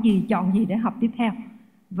hỏi gì, chọn gì để học tiếp theo.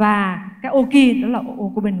 Và cái ô kia đó là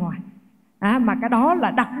ô của bên ngoài. Mà cái đó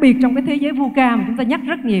là đặc biệt trong cái thế giới VUCA mà chúng ta nhắc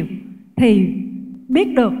rất nhiều. Thì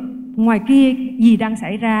biết được ngoài kia gì đang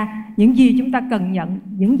xảy ra, những gì chúng ta cần nhận,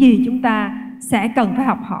 những gì chúng ta sẽ cần phải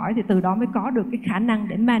học hỏi, thì từ đó mới có được cái khả năng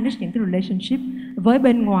để manage những cái relationship với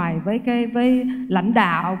bên ngoài, với lãnh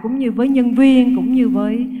đạo, cũng như với nhân viên, cũng như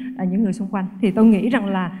với những người xung quanh. Thì tôi nghĩ rằng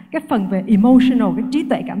là cái phần về emotional, cái trí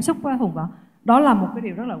tuệ cảm xúc của Hùng Võ, đó là một cái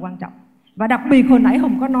điều rất là quan trọng. Và đặc biệt hồi nãy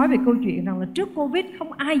Hùng có nói về câu chuyện rằng là trước Covid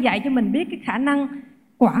không ai dạy cho mình biết cái khả năng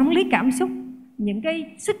quản lý cảm xúc, những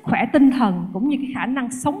cái sức khỏe tinh thần, cũng như cái khả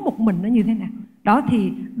năng sống một mình nó như thế nào. Đó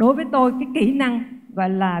thì đối với tôi cái kỹ năng gọi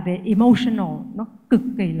là về emotional nó cực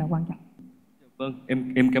kỳ là quan trọng. Vâng,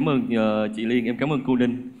 em cảm ơn chị Liên, em cảm ơn cô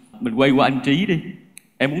Ninh. Mình quay qua anh Trí đi.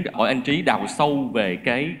 Em muốn hỏi anh Trí đào sâu về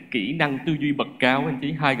cái kỹ năng tư duy bậc cao, anh Trí,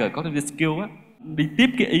 higher cognitive skill á. Đi tiếp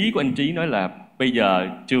cái ý của anh Trí nói là bây giờ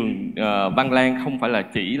trường Văn Lang không phải là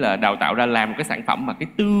chỉ là đào tạo ra làm một cái sản phẩm, mà cái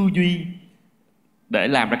tư duy để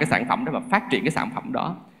làm ra cái sản phẩm đó và phát triển cái sản phẩm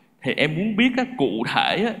đó. Thì em muốn biết á, cụ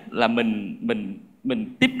thể á, là mình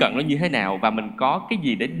tiếp cận nó như thế nào, và mình có cái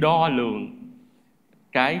gì để đo lường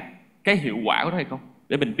cái cái hiệu quả của nó hay không,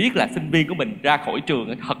 để mình biết là sinh viên của mình ra khỏi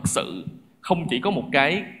trường thật sự không chỉ có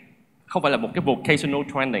không phải là một cái vocational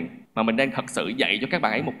training, mà mình đang thật sự dạy cho các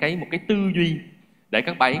bạn ấy một cái tư duy để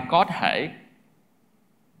các bạn ấy có thể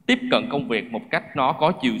tiếp cận công việc một cách nó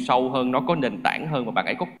có chiều sâu hơn, nó có nền tảng hơn, và bạn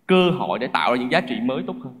ấy có cơ hội để tạo ra những giá trị mới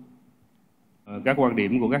tốt hơn. Các quan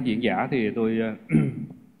điểm của các diễn giả thì tôi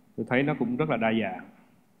thấy nó cũng rất là đa dạng,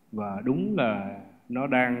 và đúng là nó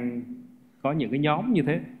đang có những cái nhóm như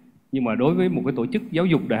thế. Nhưng mà đối với một cái tổ chức giáo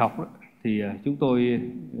dục đại học đó, thì chúng tôi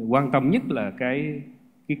quan tâm nhất là cái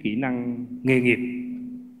kỹ năng nghề nghiệp,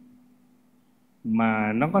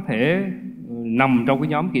 mà nó có thể nằm trong cái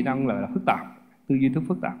nhóm kỹ năng là phức tạp, tư duy thức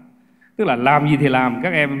phức tạp. Tức là làm gì thì làm,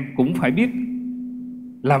 các em cũng phải biết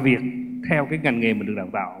làm việc theo cái ngành nghề mình được đào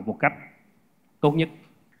tạo một cách tốt nhất.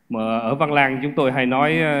 Mà ở Văn Lang chúng tôi hay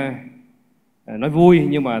nói vui,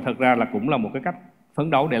 nhưng mà thật ra là cũng là một cái cách phấn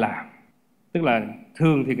đấu để làm. Tức là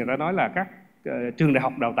thường thì người ta nói là các trường đại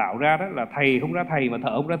học đào tạo ra đó là thầy không ra thầy mà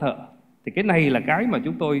thợ không ra thợ. Thì cái này là cái mà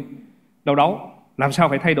chúng tôi đau đấu, làm sao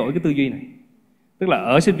phải thay đổi cái tư duy này. Tức là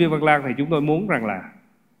ở sinh viên Văn Lang thì chúng tôi muốn rằng là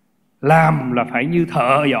làm là phải như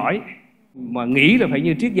thợ giỏi, mà nghĩ là phải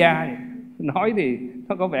như triết gia. Nói thì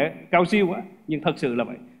nó có vẻ cao siêu quá, nhưng thật sự là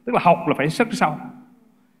vậy. Tức là học là phải rất sâu,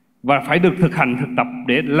 và phải được thực hành thực tập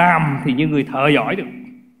để làm thì như người thợ giỏi được,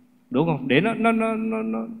 đúng không? Để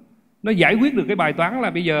nó giải quyết được cái bài toán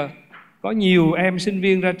là bây giờ có nhiều em sinh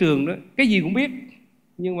viên ra trường đó cái gì cũng biết,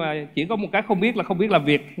 nhưng mà chỉ có một cái không biết là không biết làm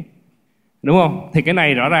việc, đúng không? Thì cái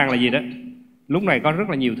này rõ ràng là gì đó, lúc này có rất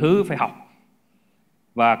là nhiều thứ phải học.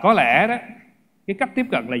 Và có lẽ đó, cái cách tiếp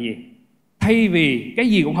cận là gì? Thay vì cái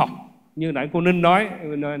gì cũng học, như nãy cô Ninh nói,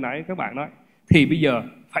 nãy các bạn nói, thì bây giờ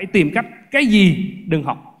phải tìm cách cái gì đừng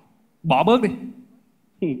học, bỏ bớt đi.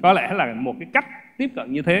 Có lẽ là một cái cách tiếp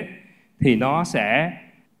cận như thế thì nó sẽ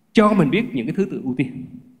cho mình biết những cái thứ tự ưu tiên.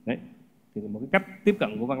 Đấy, thì một cái cách tiếp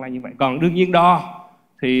cận của Văn Lang như vậy. Còn đương nhiên đo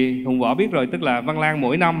thì Hùng Võ biết rồi, tức là Văn Lang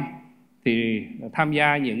mỗi năm thì tham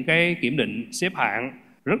gia những cái kiểm định xếp hạng,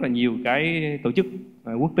 rất là nhiều cái tổ chức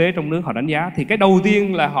quốc tế trong nước họ đánh giá. Thì cái đầu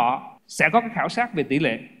tiên là họ sẽ có cái khảo sát về tỷ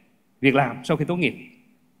lệ việc làm sau khi tốt nghiệp.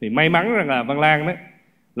 Thì may mắn rằng là Văn Lang đó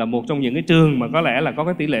là một trong những cái trường mà có lẽ là có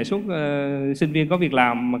cái tỷ lệ số sinh viên có việc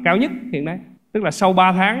làm mà cao nhất hiện nay. Tức là sau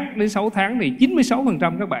 3 tháng đến 6 tháng thì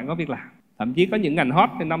 96% các bạn có việc làm. Thậm chí có những ngành hot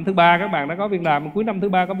thì năm thứ 3 các bạn đã có việc làm, cuối năm thứ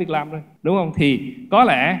 3 có việc làm rồi, đúng không? Thì có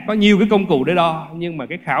lẽ có nhiều cái công cụ để đo, nhưng mà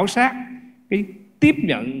cái khảo sát, cái tiếp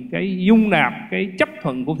nhận, cái dung nạp, cái chấp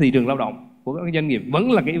thuận của thị trường lao động, của các doanh nghiệp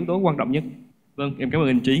vẫn là cái yếu tố quan trọng nhất. Vâng, em cảm ơn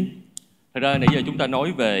anh Trí. Thật ra nãy giờ chúng ta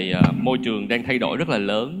nói về môi trường đang thay đổi rất là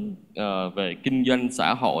lớn, về kinh doanh,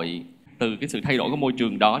 xã hội. Từ cái sự thay đổi của môi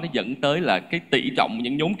trường đó nó dẫn tới là cái tỷ trọng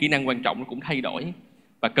những nhóm kỹ năng quan trọng nó cũng thay đổi,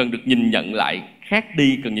 và cần được nhìn nhận lại khác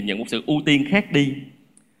đi, cần nhìn nhận một sự ưu tiên khác đi.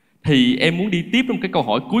 Thì em muốn đi tiếp trong cái câu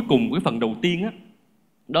hỏi cuối cùng của cái phần đầu tiên á,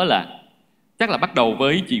 đó là chắc là bắt đầu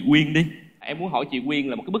với chị Quyên đi. Em muốn hỏi chị Quyên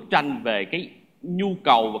là một cái bức tranh về cái nhu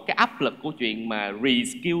cầu và cái áp lực của chuyện mà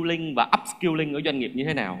reskilling và upskilling ở doanh nghiệp như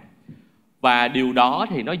thế nào. Và điều đó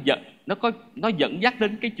thì nó dẫn dắt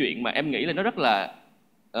đến cái chuyện mà em nghĩ là nó rất là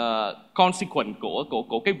consequence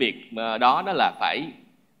của cái việc mà đó là phải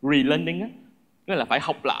relearning á, tức là phải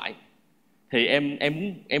học lại. Thì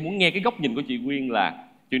em muốn nghe cái góc nhìn của chị Quyên là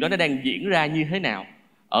chuyện đó nó đang diễn ra như thế nào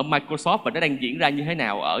ở Microsoft, và nó đang diễn ra như thế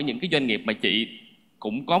nào ở những cái doanh nghiệp mà chị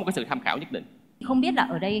cũng có một cái sự tham khảo nhất định. Không biết là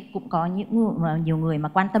ở đây cũng có nhiều người mà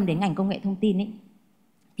quan tâm đến ngành công nghệ thông tin ấy,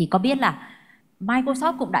 thì có biết là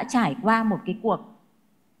Microsoft cũng đã trải qua một cái cuộc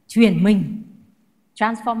chuyển mình,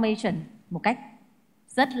 transformation một cách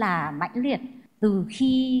rất là mãnh liệt. Từ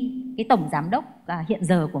khi cái tổng giám đốc hiện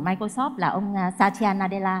giờ của Microsoft là ông Satya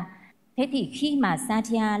Nadella. Thế thì khi mà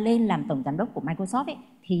Satya lên làm tổng giám đốc của Microsoft ấy,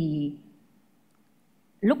 thì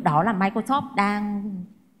lúc đó là Microsoft đang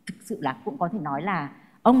thực sự là cũng có thể nói là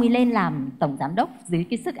ông ấy lên làm tổng giám đốc dưới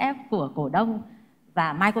cái sức ép của cổ đông,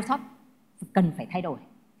 và Microsoft cần phải thay đổi.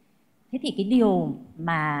 Thế thì cái điều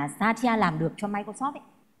mà Satya làm được cho Microsoft ấy,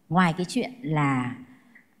 ngoài cái chuyện là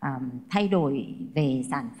thay đổi về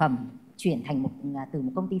sản phẩm, chuyển thành từ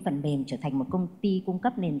một công ty phần mềm trở thành một công ty cung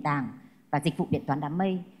cấp nền tảng và dịch vụ điện toán đám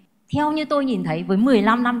mây. Theo như tôi nhìn thấy với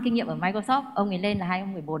 15 năm kinh nghiệm ở Microsoft, ông ấy lên là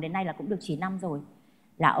 2014 đến nay là cũng được 9 năm rồi,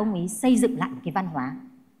 là ông ấy xây dựng lại cái văn hóa.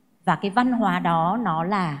 Và cái văn hóa đó nó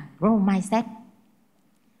là growth mindset,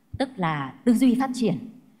 tức là tư duy phát triển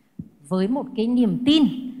với một cái niềm tin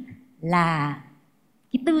là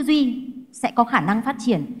cái tư duy sẽ có khả năng phát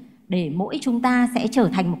triển để mỗi chúng ta sẽ trở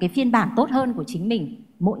thành một cái phiên bản tốt hơn của chính mình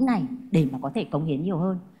mỗi ngày để mà có thể cống hiến nhiều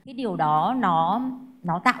hơn. Cái điều đó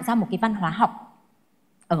nó tạo ra một cái văn hóa học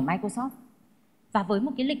ở Microsoft. Và với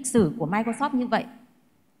một cái lịch sử của Microsoft như vậy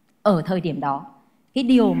ở thời điểm đó, cái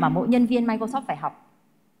điều mà mỗi nhân viên Microsoft phải học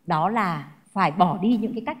đó là phải bỏ đi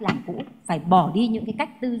những cái cách làm cũ, phải bỏ đi những cái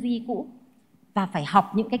cách tư duy cũ và phải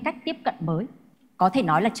học những cái cách tiếp cận mới. Có thể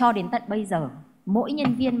nói là cho đến tận bây giờ, mỗi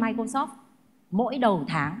nhân viên Microsoft mỗi đầu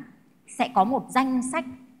tháng sẽ có một danh sách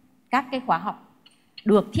các cái khóa học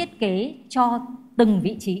được thiết kế cho từng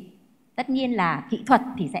vị trí. Tất nhiên là kỹ thuật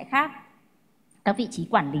thì sẽ khác, các vị trí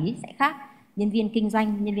quản lý sẽ khác, nhân viên kinh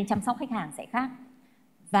doanh, nhân viên chăm sóc khách hàng sẽ khác.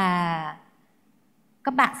 Và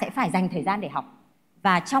các bạn sẽ phải dành thời gian để học.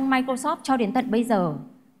 Và trong Microsoft cho đến tận bây giờ,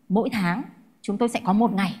 mỗi tháng chúng tôi sẽ có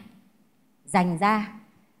một ngày dành ra,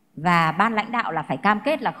 và ban lãnh đạo là phải cam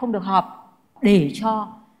kết là không được họp để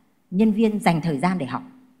cho nhân viên dành thời gian để học.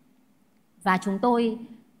 Và chúng tôi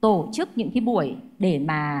tổ chức những cái buổi để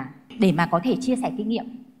mà có thể chia sẻ kinh nghiệm,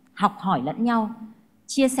 học hỏi lẫn nhau,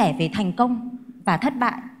 chia sẻ về thành công và thất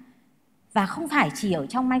bại. Và không phải chỉ ở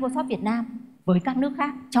trong Microsoft Việt Nam, với các nước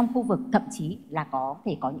khác trong khu vực, thậm chí là có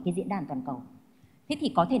thể có những cái diễn đàn toàn cầu. Thế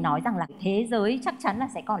thì có thể nói rằng là thế giới chắc chắn là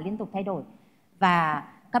sẽ còn liên tục thay đổi. Và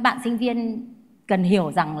các bạn sinh viên cần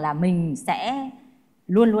hiểu rằng là mình sẽ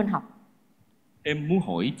luôn luôn học. Em muốn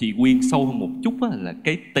hỏi chị Quyên sâu hơn một chút á, là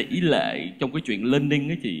cái tỷ lệ trong cái chuyện learning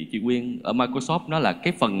á chị Quyên, ở Microsoft nó là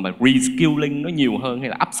cái phần mà reskilling nó nhiều hơn hay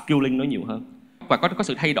là upskilling nó nhiều hơn? Và có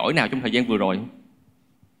sự thay đổi nào trong thời gian vừa rồi không?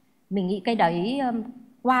 Mình nghĩ cái đấy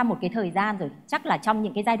qua một cái thời gian rồi, chắc là trong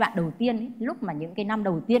những cái giai đoạn đầu tiên ấy, lúc mà những cái năm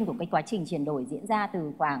đầu tiên của cái quá trình chuyển đổi diễn ra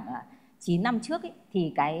từ khoảng 9 năm trước ấy,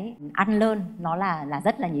 thì cái unlearn nó là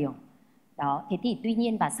rất là nhiều. Đó, thế thì tuy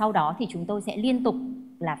nhiên và sau đó thì chúng tôi sẽ liên tục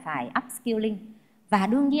là phải upskilling. Và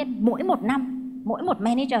đương nhiên mỗi một năm, mỗi một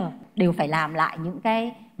manager đều phải làm lại những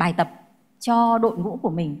cái bài tập cho đội ngũ của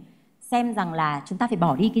mình, xem rằng là chúng ta phải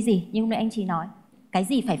bỏ đi cái gì, như lúc anh chị nói, cái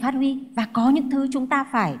gì phải phát huy, và có những thứ chúng ta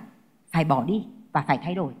phải bỏ đi và phải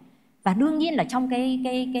thay đổi. Và đương nhiên là trong cái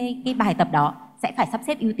bài tập đó sẽ phải sắp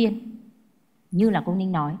xếp ưu tiên, như là cô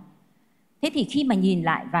Ninh nói. Thế thì khi mà nhìn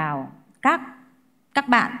lại vào các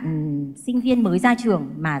bạn sinh viên mới ra trường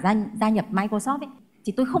mà gia nhập Microsoft ấy,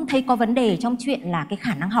 thì tôi không thấy có vấn đề trong chuyện là cái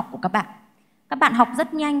khả năng học của các bạn. Các bạn học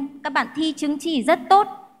rất nhanh, các bạn thi chứng chỉ rất tốt,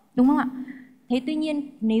 đúng không ạ? Thế tuy nhiên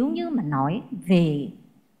nếu như mà nói về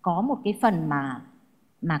có một cái phần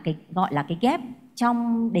mà cái gọi là cái gap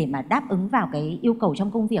trong để mà đáp ứng vào cái yêu cầu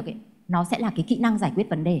trong công việc ấy, nó sẽ là cái kỹ năng giải quyết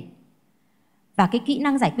vấn đề. Và cái kỹ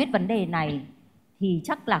năng giải quyết vấn đề này thì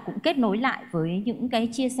chắc là cũng kết nối lại với những cái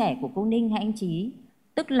chia sẻ của cô Ninh hay anh Trí.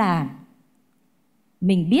 Tức là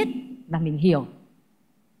mình biết và mình hiểu,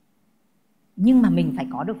 nhưng mà mình phải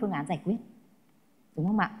có được phương án giải quyết, đúng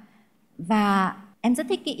không ạ? Và em rất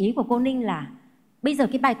thích cái ý của cô Ninh là bây giờ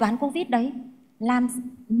cái bài toán Covid đấy, làm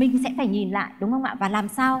mình sẽ phải nhìn lại, đúng không ạ? Và làm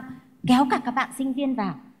sao kéo cả các bạn sinh viên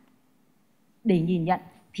vào để nhìn nhận.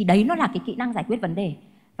 Thì đấy nó là cái kỹ năng giải quyết vấn đề.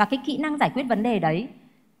 Và cái kỹ năng giải quyết vấn đề đấy,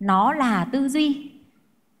 nó là tư duy,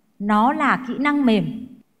 nó là kỹ năng mềm,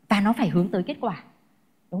 và nó phải hướng tới kết quả,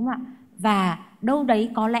 đúng không ạ? Và đâu đấy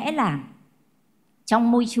có lẽ là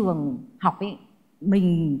trong môi trường học ấy,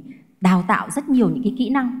 mình đào tạo rất nhiều những cái kỹ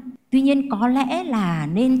năng. Tuy nhiên có lẽ là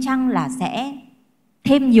nên chăng là sẽ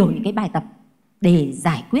thêm nhiều những cái bài tập để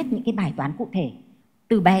giải quyết những cái bài toán cụ thể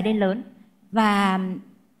từ bé đến lớn, và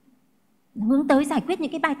hướng tới giải quyết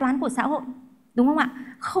những cái bài toán của xã hội, đúng không ạ?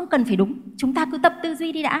 Không cần phải đúng, chúng ta cứ tập tư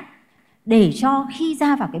duy đi đã, để cho khi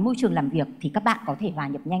ra vào cái môi trường làm việc thì các bạn có thể hòa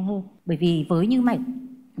nhập nhanh hơn. Bởi vì với như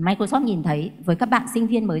Microsoft nhìn thấy, với các bạn sinh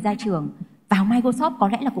viên mới ra trường vào Microsoft có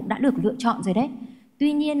lẽ là cũng đã được lựa chọn rồi đấy.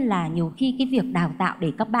 Tuy nhiên là nhiều khi cái việc đào tạo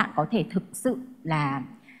để các bạn có thể thực sự là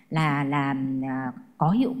có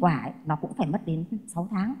hiệu quả ấy, nó cũng phải mất đến 6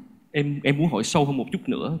 tháng. Em muốn hỏi sâu hơn một chút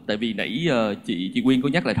nữa, tại vì nãy chị Quyên có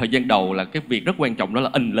nhắc lại thời gian đầu là cái việc rất quan trọng đó là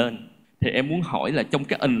unlearn. Thì em muốn hỏi là trong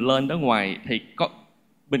cái unlearn đó ngoài thì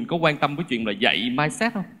mình có quan tâm với chuyện là dạy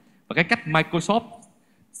mindset không? Và cái cách Microsoft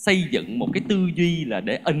xây dựng một cái tư duy là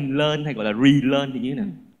để unlearn hay gọi là relearn thì như thế nào?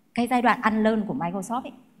 Cái giai đoạn unlearn của Microsoft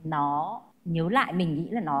ấy, nó nhớ lại mình nghĩ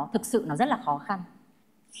là nó thực sự nó rất là khó khăn.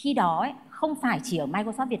 Khi đó ấy, không phải chỉ ở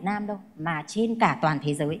Microsoft Việt Nam đâu, mà trên cả toàn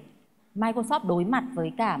thế giới. Microsoft đối mặt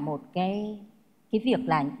với cả một cái việc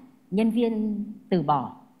là nhân viên từ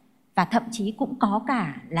bỏ, và thậm chí cũng có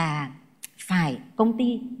cả là công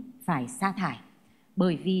ty phải sa thải,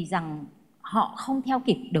 bởi vì rằng họ không theo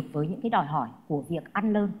kịp được với những cái đòi hỏi của việc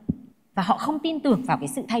unlearn, và họ không tin tưởng vào cái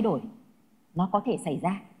sự thay đổi nó có thể xảy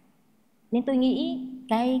ra. Nên tôi nghĩ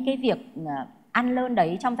cái việc unlearn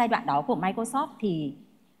đấy trong giai đoạn đó của Microsoft, thì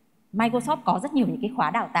Microsoft có rất nhiều những cái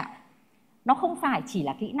khóa đào tạo. Nó không phải chỉ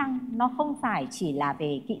là kỹ năng, nó không phải chỉ là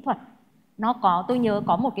về kỹ thuật. Tôi nhớ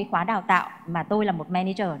có một cái khóa đào tạo mà tôi là một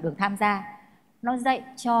manager được tham gia. Nó dạy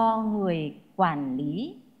cho người quản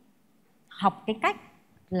lý học cái cách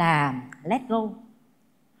là let go,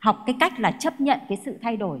 học cái cách là chấp nhận cái sự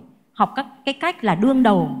thay đổi, học cái cách là đương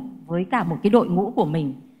đầu với cả một cái đội ngũ của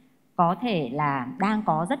mình có thể là đang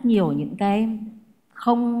có rất nhiều những cái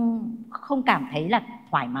không cảm thấy là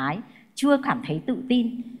thoải mái, chưa cảm thấy tự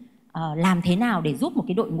tin. Làm thế nào để giúp một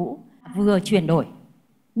cái đội ngũ vừa chuyển đổi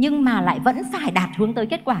nhưng mà lại vẫn phải đạt hướng tới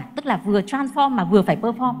kết quả, tức là vừa transform mà vừa phải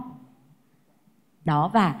perform.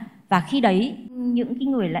 Đó, và khi đấy những cái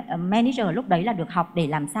người manager lúc đấy là được học để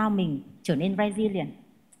làm sao mình trở nên resilient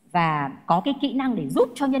và có cái kỹ năng để giúp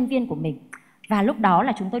cho nhân viên của mình. Và lúc đó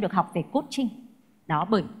là chúng tôi được học về coaching. Đó,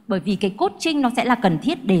 bởi vì cái coaching nó sẽ là cần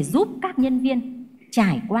thiết để giúp các nhân viên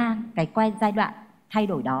trải qua cái giai đoạn thay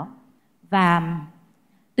đổi đó. Và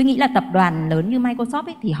tôi nghĩ là tập đoàn lớn như Microsoft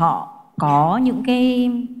ấy, thì họ có những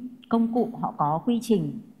cái công cụ, họ có quy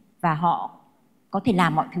trình và họ có thể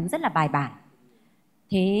làm mọi thứ rất là bài bản.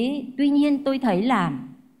 Thế tuy nhiên tôi thấy là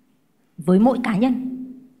với mỗi cá nhân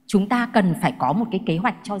chúng ta cần phải có một cái kế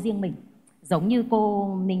hoạch cho riêng mình. Giống như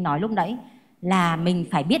cô Ninh nói lúc nãy là mình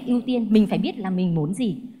phải biết ưu tiên, mình phải biết là mình muốn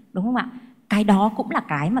gì, đúng không ạ? Cái đó cũng là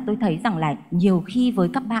cái mà tôi thấy rằng là nhiều khi với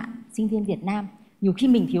các bạn sinh viên Việt Nam, nhiều khi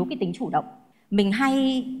mình thiếu cái tính chủ động. Mình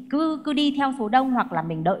hay cứ đi theo số đông hoặc là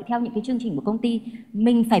mình đợi theo những cái chương trình của công ty.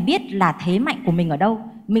 Mình phải biết là thế mạnh của mình ở đâu,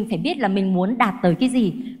 mình phải biết là mình muốn đạt tới cái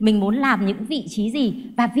gì, mình muốn làm những vị trí gì,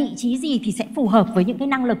 và vị trí gì thì sẽ phù hợp với những cái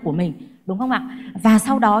năng lực của mình, đúng không ạ? Và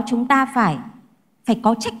sau đó chúng ta phải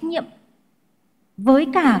có trách nhiệm với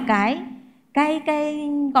cả cái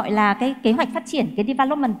gọi là cái kế hoạch phát triển, cái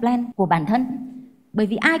development plan của bản thân. Bởi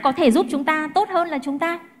vì ai có thể giúp chúng ta tốt hơn là chúng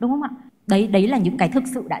ta, đúng không ạ? Đấy là những cái thực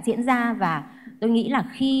sự đã diễn ra. Và tôi nghĩ là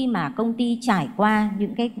khi mà công ty trải qua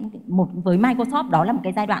những với Microsoft đó là một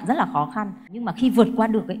cái giai đoạn rất là khó khăn, nhưng mà khi vượt qua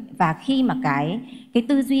được ấy, và khi mà cái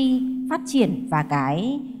tư duy phát triển và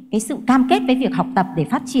cái sự cam kết với việc học tập để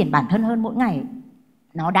phát triển bản thân hơn mỗi ngày ấy,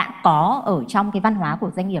 nó đã có ở trong cái văn hóa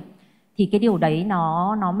của doanh nghiệp, thì cái điều đấy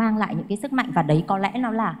nó mang lại những cái sức mạnh. Và đấy có lẽ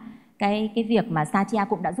nó là cái việc mà Satya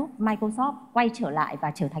cũng đã giúp Microsoft quay trở lại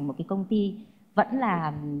và trở thành một cái công ty vẫn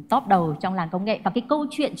là top đầu trong làng công nghệ. Và cái câu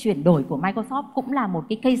chuyện chuyển đổi của Microsoft cũng là một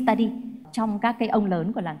cái case study trong các cái ông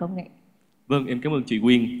lớn của làng công nghệ. Vâng, em cảm ơn chị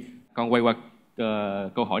Quyên. Con quay qua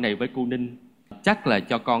câu hỏi này với cô Ninh. Chắc là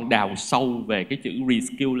cho con đào sâu về cái chữ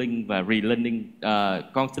reskilling và relearning.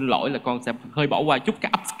 Con xin lỗi là con sẽ hơi bỏ qua chút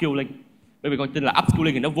cái upskilling. Bởi vì con tin là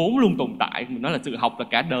upskilling thì nó vốn luôn tồn tại. Mình nói là sự học là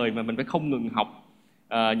cả đời mà mình phải không ngừng học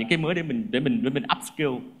những cái mới để mình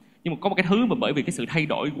upskill. Nhưng mà có một cái thứ mà bởi vì cái sự thay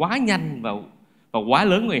đổi quá nhanh và quá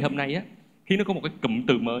lớn ngày hôm nay á, khi nó có một cái cụm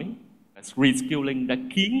từ mới reskilling đã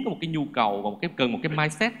khiến có một cái nhu cầu và cần một cái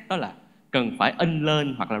mindset, đó là cần phải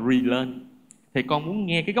unlearn hoặc là relearn. Thì con muốn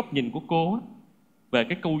nghe cái góc nhìn của cô á, về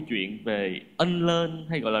cái câu chuyện về unlearn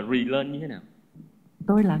hay gọi là relearn như thế nào?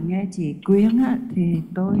 Tôi là nghe chị Quyên á, thì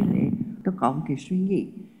tôi có một cái suy nghĩ.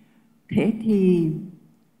 Thế thì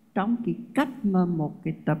trong cái cách mà một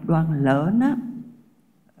cái tập đoàn lớn á,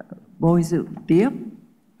 bồi dưỡng tiếp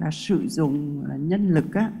và sử dụng nhân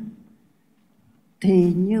lực á,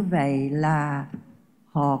 thì như vậy là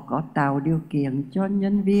họ có tạo điều kiện cho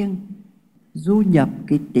nhân viên du nhập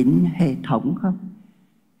cái tính hệ thống không?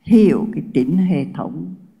 Hiểu cái tính hệ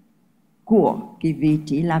thống của cái vị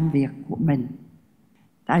trí làm việc của mình.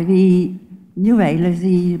 Tại vì như vậy là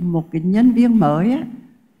gì? Một cái nhân viên mới á,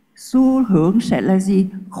 xu hướng sẽ là gì?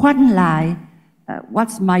 Khoanh lại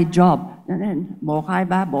what's my job? 1, 2,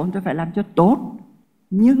 3, 4 tôi phải làm cho tốt.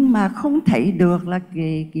 Nhưng mà không thấy được là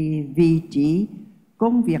cái vị trí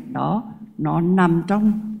công việc đó nó nằm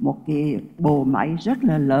trong một cái bộ máy rất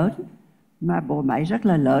là lớn. Mà bộ máy rất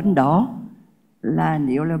là lớn đó là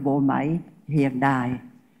nếu là bộ máy hiện đại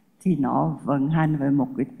thì nó vận hành với một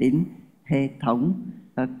cái tính hệ thống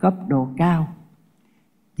ở cấp độ cao.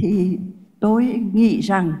 Thì tôi nghĩ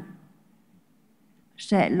rằng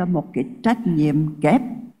sẽ là một cái trách nhiệm kép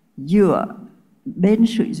giữa bên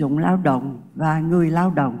sử dụng lao động và người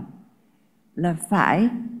lao động là phải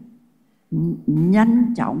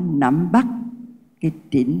nhanh chóng nắm bắt cái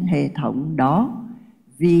tính hệ thống đó,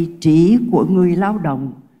 vị trí của người lao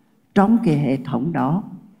động trong cái hệ thống đó,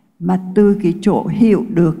 mà từ cái chỗ hiểu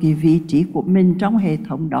được cái vị trí của mình trong hệ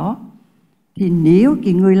thống đó, thì nếu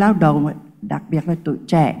cái người lao động, đặc biệt là tuổi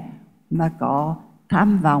trẻ mà có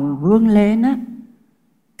tham vọng vươn lên á,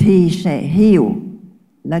 thì sẽ hiểu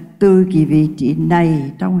là từ cái vị trí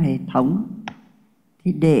này trong hệ thống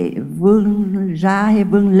thì để vươn ra hay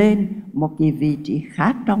vươn lên một cái vị trí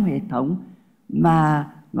khác trong hệ thống mà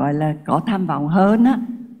gọi là có tham vọng hơn á,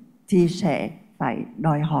 thì sẽ phải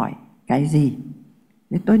đòi hỏi cái gì.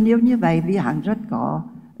 Thì tôi nêu như vậy vì hắn rất có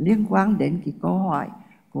liên quan đến cái câu hỏi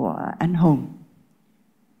của anh Hùng.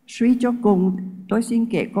 Suy cho cùng, tôi xin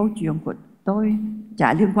kể câu chuyện của tôi,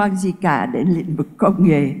 chả liên quan gì cả đến lĩnh vực công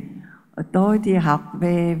nghệ. Tôi thì học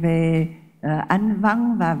về Anh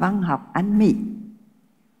văn và văn học Anh Mỹ.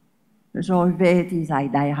 Rồi về thì dạy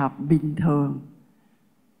đại học bình thường.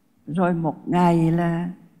 Rồi một ngày là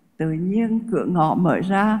tự nhiên cửa ngõ mở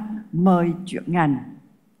ra mời chuyển ngành.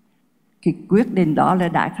 Cái quyết định đó là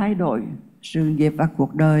đã thay đổi sự nghiệp và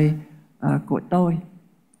cuộc đời của tôi.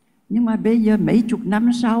 Nhưng mà bây giờ mấy chục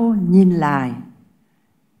năm sau nhìn lại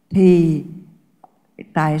thì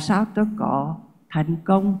tại sao tôi có thành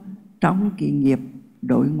công trong cái nghiệp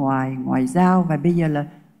đối ngoại, ngoại giao, và bây giờ là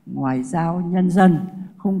ngoại giao nhân dân,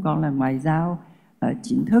 không còn là ngoại giao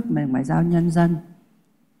chính thức mà ngoại giao nhân dân.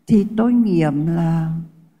 Thì tôi nghiệm là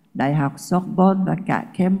Đại học Sorbonne và cả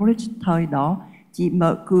Cambridge thời đó chỉ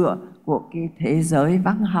mở cửa của cái thế giới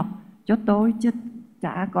văn học cho tôi, chứ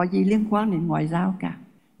chả có gì liên quan đến ngoại giao cả.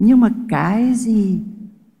 Nhưng mà cái gì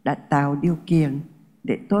đã tạo điều kiện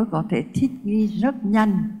để tôi có thể thích nghi rất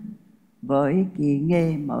nhanh với cái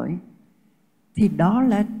nghề mới, thì đó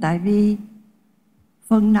là tại vì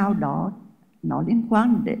phần nào đó nó liên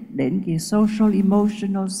quan đến cái social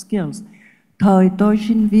emotional skills. Thời tôi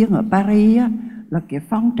sinh viên ở Paris á, là cái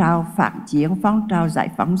phong trào phản chiến, phong trào giải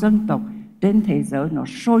phóng dân tộc trên thế giới nó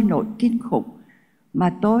sôi nổi kinh khủng.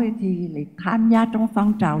 Mà tôi thì lại tham gia trong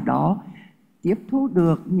phong trào đó, tiếp thu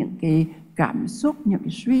được những cái cảm xúc, những cái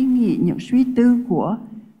suy nghĩ, những suy tư của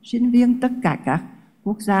sinh viên tất cả các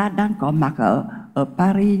quốc gia đang có mặt ở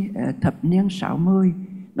Paris thập niên 60.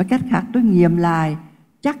 Nói cách khác, tôi nghiệm lại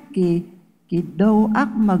chắc cái đầu óc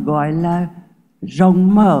mà gọi là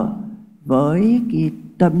rộng mở với cái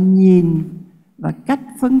tầm nhìn và cách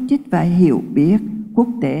phân tích và hiểu biết quốc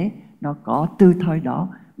tế nó có từ thời đó,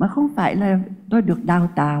 mà không phải là tôi được đào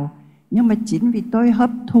tạo, nhưng mà chính vì tôi hấp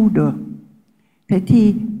thu được. Thế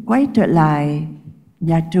thì quay trở lại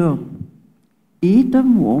nhà trường, ý tôi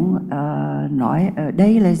muốn nói ở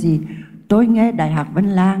đây là gì? Tôi nghe Đại học Văn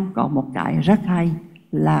Lang có một cái rất hay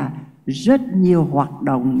là rất nhiều hoạt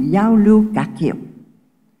động giao lưu các kiểu.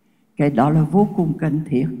 Cái đó là vô cùng cần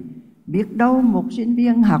thiết. Biết đâu một sinh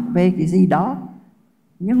viên học về cái gì đó,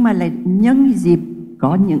 nhưng mà lại nhân dịp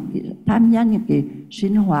có những tham gia những cái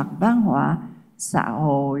sinh hoạt văn hóa xã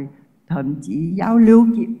hội, thậm chí giao lưu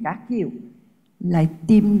các kiểu, lại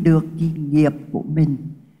tìm được cái nghiệp của mình.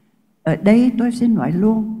 Ở đây tôi xin nói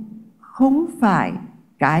luôn, không phải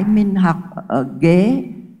cái mình học ở ghế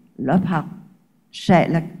lớp học sẽ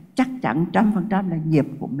là chắc chắn 100% là nghiệp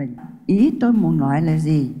của mình. Ý tôi muốn nói là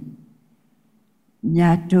gì?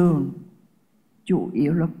 Nhà trường chủ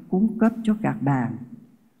yếu là cung cấp cho các bạn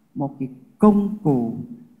một cái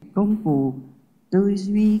công cụ tư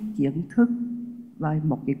duy kiến thức và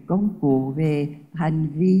một cái công cụ về hành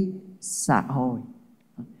vi xã hội.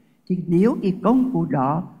 Thì nếu cái công cụ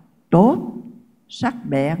đó tốt, sắc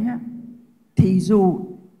bén, thì dù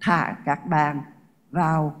thả các bạn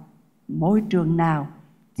vào môi trường nào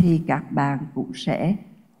thì các bạn cũng sẽ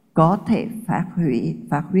có thể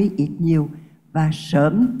phát huy ít nhiều và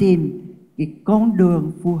sớm tìm cái con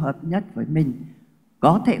đường phù hợp nhất với mình.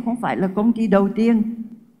 Có thể không phải là công ty đầu tiên,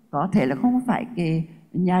 có thể là không phải cái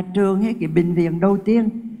nhà trường hay cái bệnh viện đầu tiên,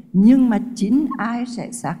 nhưng mà chính ai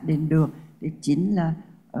sẽ xác định được thì chính là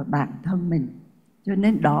bản thân mình. Cho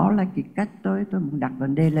nên đó là cái cách tôi muốn đặt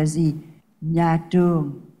vấn đề là gì? Nhà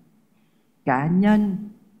trường, cá nhân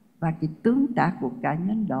và cái tương tác của cá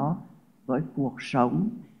nhân đó với cuộc sống,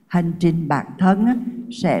 hành trình bản thân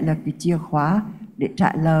sẽ là cái chìa khóa để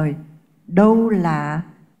trả lời đâu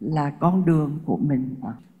là con đường của mình.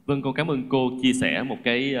 Vâng, con cảm ơn cô chia sẻ một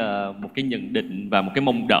cái nhận định và một cái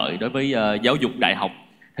mong đợi đối với giáo dục đại học.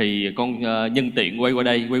 Thì con nhân tiện quay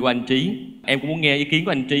qua anh Trí. Em cũng muốn nghe ý kiến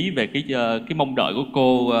của anh Trí về cái mong đợi của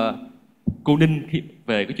cô Ninh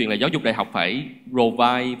về cái chuyện là giáo dục đại học phải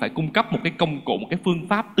provide, phải cung cấp một cái công cụ, một cái phương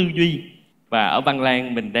pháp tư duy. Và ở Văn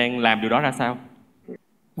Lang mình đang làm điều đó ra sao?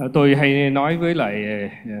 Tôi hay nói với lại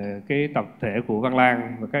cái tập thể của Văn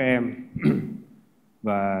Lang và các em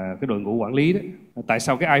và cái đội ngũ quản lý đó, tại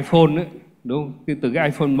sao cái iPhone đó, đúng không? Từ cái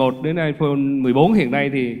iPhone 1 đến iPhone 14 hiện nay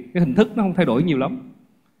thì cái hình thức nó không thay đổi nhiều lắm,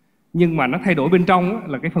 nhưng mà nó thay đổi bên trong đó,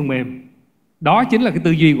 là cái phần mềm. Đó chính là cái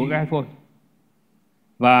tư duy của cái iPhone.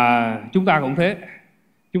 Và chúng ta cũng thế.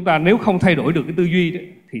 Chúng ta nếu không thay đổi được cái tư duy đó,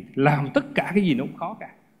 thì làm tất cả cái gì nó cũng khó cả.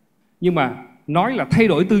 Nhưng mà nói là thay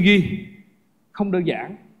đổi tư duy không đơn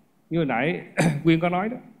giản. Như hồi nãy Quyên có nói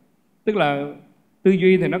đó, tức là tư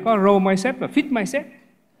duy thì nó có raw mindset và fixed mindset.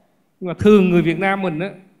 Nhưng mà thường người Việt Nam mình đó,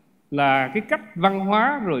 là cái cách văn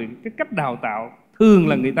hóa rồi cái cách đào tạo thường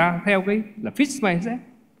là người ta theo cái là fixed mindset,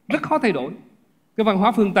 rất khó thay đổi. Cái văn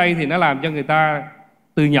hóa phương Tây thì nó làm cho người ta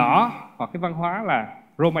từ nhỏ, hoặc cái văn hóa là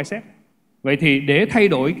growth mindset. Vậy thì để thay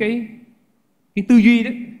đổi cái tư duy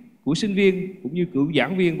đó của sinh viên cũng như của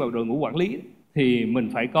giảng viên và đội ngũ quản lý đó, thì mình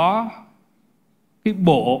phải có cái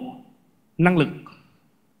bộ năng lực,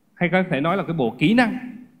 hay có thể nói là cái bộ kỹ năng,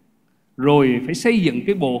 rồi phải xây dựng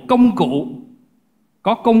cái bộ công cụ,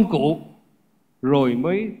 có công cụ rồi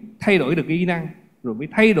mới thay đổi được cái kỹ năng, rồi mới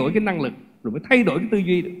thay đổi cái năng lực, rồi mới thay đổi cái tư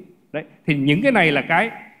duy được. Đấy, thì những cái này là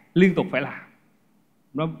cái liên tục phải làm.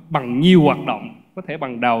 Nó bằng nhiều hoạt động, có thể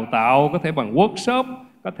bằng đào tạo, có thể bằng workshop,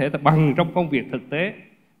 có thể là bằng trong công việc thực tế,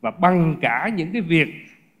 và bằng cả những cái việc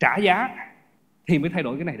trả giá thì mới thay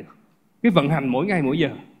đổi cái này được. Cái vận hành mỗi ngày mỗi giờ,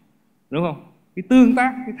 đúng không? Cái tương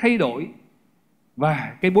tác, cái thay đổi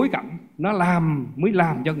và cái bối cảnh nó mới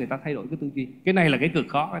làm cho người ta thay đổi cái tư duy. Cái này là cái cực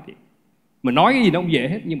khó chị. Mình nói cái gì nó không dễ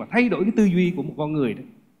hết, nhưng mà thay đổi cái tư duy của một con người đó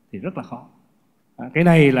thì rất là khó. Cái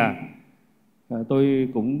này là tôi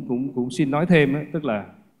cũng xin nói thêm đó, tức là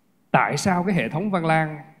tại sao cái hệ thống Văn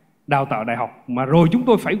Lang đào tạo đại học mà rồi chúng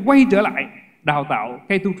tôi phải quay trở lại đào tạo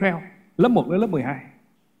K-12, lớp 1 đến lớp 12,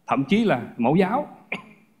 thậm chí là mẫu giáo.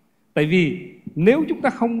 Tại vì nếu chúng ta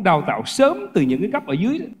không đào tạo sớm từ những cái cấp ở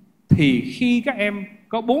dưới đó, thì khi các em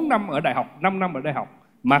có 4 năm ở đại học, 5 năm ở đại học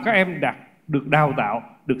mà các em được đào tạo,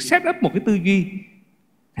 được set up một cái tư duy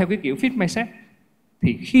theo cái kiểu fixed mindset,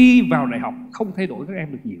 thì khi vào đại học không thay đổi các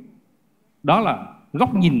em được nhiều. Đó là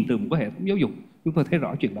góc nhìn từ một cái hệ thống giáo dục, chúng tôi thấy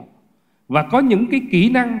rõ chuyện đó. Và có những cái kỹ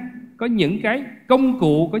năng, có những cái công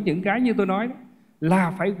cụ, có những cái như tôi nói đó,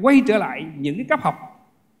 là phải quay trở lại những cái cấp học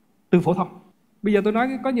từ phổ thông. Bây giờ tôi nói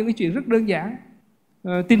có những cái chuyện rất đơn giản,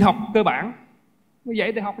 tin học cơ bản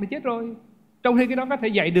dạy đại học thì chết rồi, trong khi cái đó có thể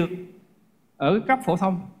dạy được ở cấp phổ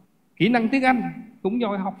thông. Kỹ năng tiếng Anh cũng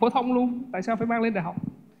giỏi học phổ thông luôn, tại sao phải mang lên đại học?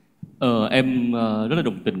 Em rất là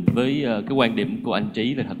đồng tình với cái quan điểm của anh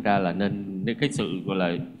Trí, là thật ra là nên cái sự gọi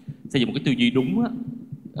là xây dựng một cái tư duy đúng á,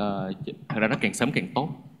 thật ra nó càng sớm càng tốt.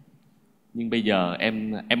 Nhưng bây giờ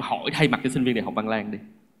em hỏi thay mặt cho sinh viên đại học Văn Lang đi,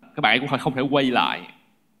 các bạn cũng không thể quay lại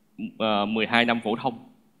 12 năm phổ thông.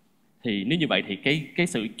 Thì nếu như vậy thì cái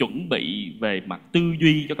sự chuẩn bị về mặt tư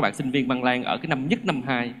duy cho các bạn sinh viên Văn Lang ở cái năm nhất, năm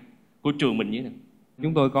 2 của trường mình như thế nào?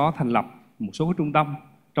 Chúng tôi có thành lập một số cái trung tâm,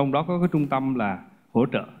 trong đó có cái trung tâm là hỗ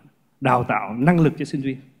trợ đào tạo năng lực cho sinh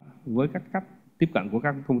viên với các cách tiếp cận của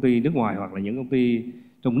các công ty nước ngoài hoặc là những công ty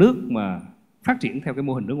trong nước mà phát triển theo cái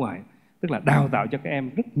mô hình nước ngoài. Tức là đào tạo cho các em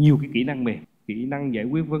rất nhiều cái kỹ năng mềm, kỹ năng giải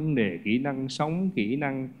quyết vấn đề, kỹ năng sống, kỹ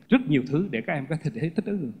năng rất nhiều thứ để các em có thể thích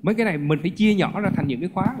ứng được. Mấy cái này mình phải chia nhỏ ra thành những cái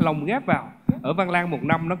khóa lồng ghép vào. Ở Văn Lang một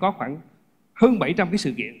năm nó có khoảng hơn 700 cái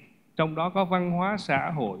sự kiện, trong đó có văn hóa,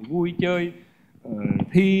 xã hội, vui chơi,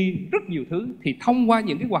 thi, rất nhiều thứ. Thì thông qua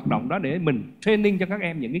những cái hoạt động đó để mình training cho các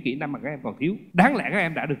em những cái kỹ năng mà các em còn thiếu. Đáng lẽ các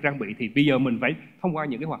em đã được trang bị, thì bây giờ mình phải thông qua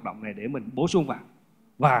những cái hoạt động này để mình bổ sung vào.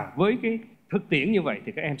 Và với cái thực tiễn như vậy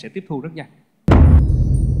thì các em sẽ tiếp thu rất nhanh.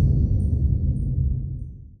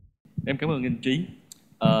 Em cảm ơn anh Trí.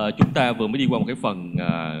 Chúng ta vừa mới đi qua một cái phần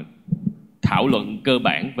thảo luận cơ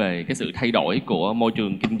bản về cái sự thay đổi của môi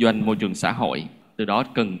trường kinh doanh, môi trường xã hội. Từ đó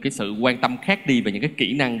cần cái sự quan tâm khác đi về những cái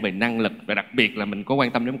kỹ năng, về năng lực, và đặc biệt là mình có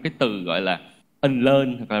quan tâm đến một cái từ gọi là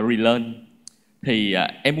unlearn hoặc là relearn. Thì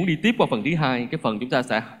em muốn đi tiếp qua phần thứ hai, cái phần chúng ta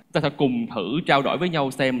sẽ cùng thử trao đổi với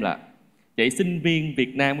nhau xem là vậy sinh viên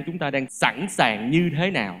Việt Nam của chúng ta đang sẵn sàng như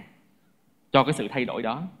thế nào cho cái sự thay đổi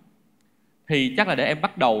đó. Thì chắc là để em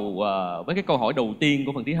bắt đầu với cái câu hỏi đầu tiên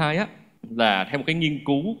của phần thứ hai á, là theo một cái nghiên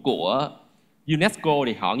cứu của UNESCO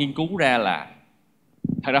thì họ nghiên cứu ra là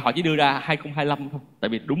thật ra họ chỉ đưa ra 2025 thôi. Tại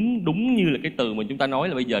vì đúng như là cái từ mà chúng ta nói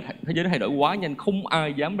là bây giờ thế giới nó thay đổi quá nhanh, không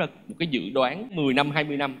ai dám ra một cái dự đoán 10 năm,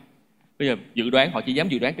 20 năm. Bây giờ dự đoán họ chỉ dám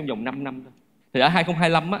dự đoán trong vòng 5 năm thôi. Thì ở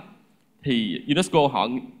 2025 á, thì UNESCO họ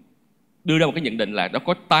đưa ra một cái nhận định là nó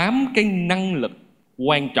có 8 cái năng lực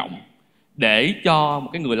quan trọng để cho một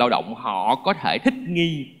cái người lao động họ có thể thích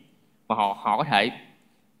nghi và họ có thể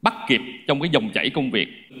bắt kịp trong cái dòng chảy công việc.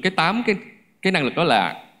 Cái 8 cái năng lực đó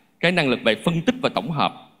là cái năng lực về phân tích và tổng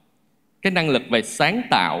hợp, cái năng lực về sáng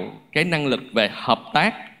tạo, cái năng lực về hợp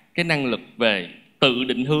tác, cái năng lực về tự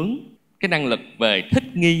định hướng, cái năng lực về thích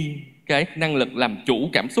nghi, cái năng lực làm chủ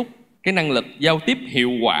cảm xúc, cái năng lực giao tiếp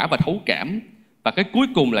hiệu quả và thấu cảm, và cái cuối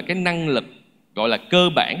cùng là cái năng lực gọi là cơ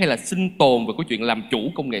bản hay là sinh tồn về cái chuyện làm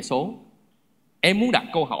chủ công nghệ số. Em muốn đặt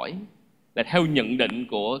câu hỏi là theo nhận định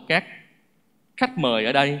của các khách mời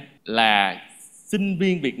ở đây là sinh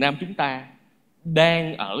viên Việt Nam chúng ta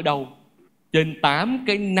đang ở đâu trên 8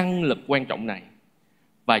 cái năng lực quan trọng này?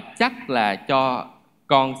 Và chắc là cho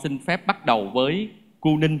con xin phép bắt đầu với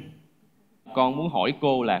cô Ninh. Con muốn hỏi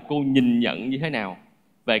cô là cô nhìn nhận như thế nào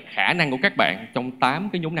về khả năng của các bạn trong 8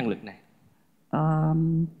 cái nhóm năng lực này?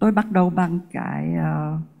 Tôi bắt đầu bằng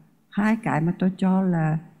hai cái mà tôi cho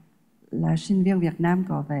là sinh viên Việt Nam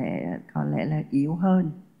có lẽ là yếu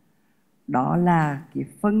hơn. Đó là cái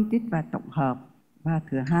phân tích và tổng hợp, và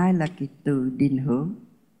thứ hai là cái tự định hướng.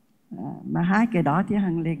 Mà hai cái đó thì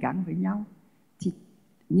hằng lề gắn với nhau. Thì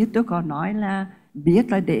như tôi có nói là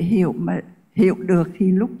biết là để hiểu, mà hiểu được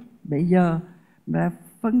thì lúc bây giờ mà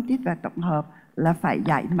phân tích và tổng hợp là phải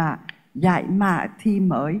giải mã thì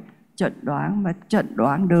mới chẩn đoán, mà chẩn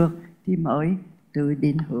đoán được thì mới tự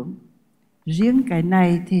định hướng. Riêng cái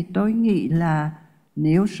này thì tôi nghĩ là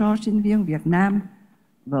nếu so sinh viên Việt Nam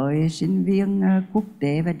với sinh viên quốc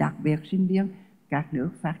tế và đặc biệt sinh viên các nước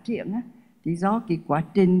phát triển thì do cái quá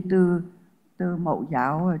trình từ mẫu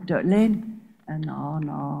giáo trở lên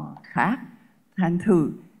nó khác. Thành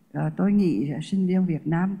thử tôi nghĩ sinh viên Việt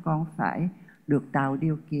Nam còn phải được tạo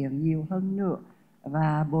điều kiện nhiều hơn nữa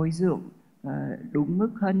và bồi dưỡng đúng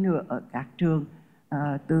mức hơn nữa ở các trường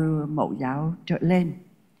từ mẫu giáo trở lên.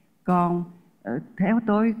 Còn theo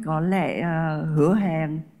tôi có lẽ hứa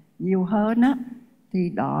hẹn nhiều hơn thì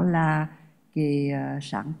đó là cái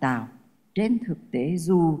sáng tạo. Trên thực tế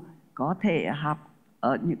dù có thể học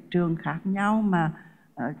ở những trường khác nhau mà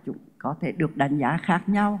chúng có thể được đánh giá khác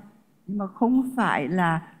nhau, nhưng mà không phải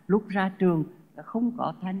là lúc ra trường là không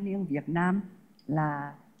có thanh niên Việt Nam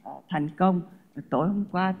là thành công. Tối hôm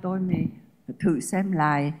qua tôi mới thử xem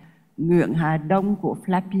lại Nguyễn Hà Đông của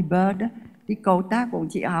Flappy Bird thì cậu ta cũng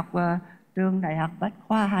chỉ học trường Đại học Bách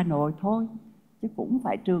khoa Hà Nội thôi, chứ cũng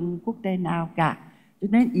phải trường quốc tế nào cả. Cho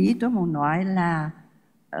nên ý tôi muốn nói là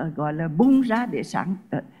gọi là bung ra để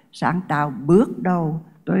sáng tạo bước đầu.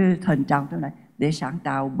 Tôi thận trọng tôi này, để sáng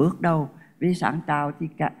tạo bước đầu, vì sáng tạo thì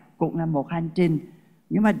cũng là một hành trình.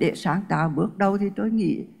 Nhưng mà để sáng tạo bước đầu thì tôi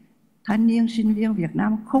nghĩ thanh niên sinh viên Việt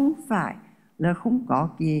Nam không phải là không có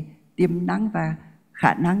cái tiềm năng và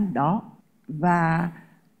khả năng đó. Và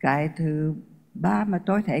cái thứ ba mà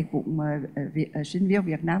tôi thấy cũng sinh viên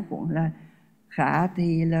Việt Nam cũng là khá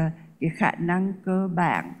thì là cái khả năng cơ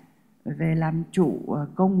bản về làm chủ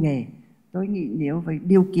công nghệ. Tôi nghĩ nếu với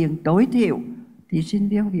điều kiện tối thiểu thì sinh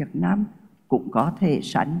viên Việt Nam cũng có thể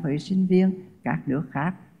sánh với sinh viên các nước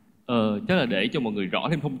khác. Chắc là để cho mọi người rõ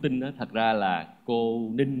thêm thông tin đó, thật ra là cô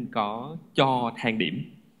Ninh có cho thang điểm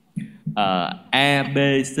A, B,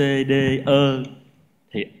 C, D, E.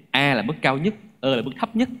 Thì A là mức cao nhất, E là mức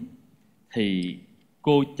thấp nhất. Thì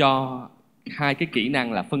cô cho hai cái kỹ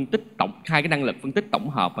năng là hai cái năng lực phân tích tổng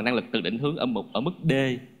hợp và năng lực tự định hướng ở mức D,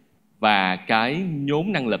 và cái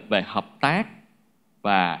nhóm năng lực về hợp tác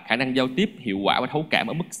và khả năng giao tiếp hiệu quả và thấu cảm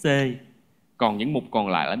ở mức C. Còn những mục còn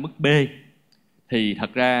lại là mức B. Thì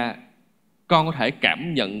thật ra con có thể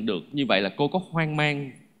cảm nhận được như vậy là cô có hoang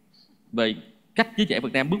mang về cách giới trẻ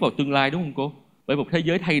Việt Nam bước vào tương lai, đúng không cô? Bởi một thế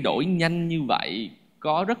giới thay đổi nhanh như vậy,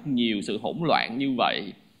 có rất nhiều sự hỗn loạn như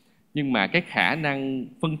vậy, nhưng mà cái khả năng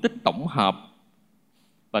phân tích tổng hợp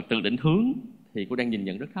và tự định hướng thì cô đang nhìn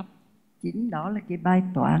nhận rất thấp. Chính đó là cái bài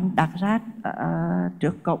toán đặt ra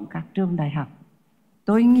trước cổng các trường đại học.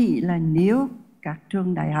 Tôi nghĩ là nếu các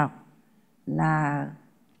trường đại học là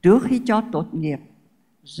trước khi cho tốt nghiệp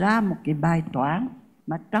ra một cái bài toán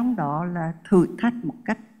mà trong đó là thử thách một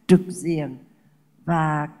cách trực diện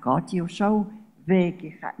và có chiều sâu về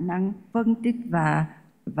cái khả năng phân tích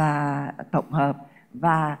và tổng hợp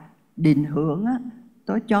và định hướng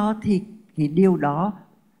tôi cho thì cái điều đó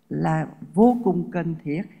là vô cùng cần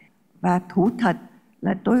thiết. Và thú thật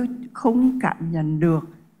là tôi không cảm nhận được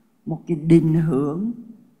một cái định hướng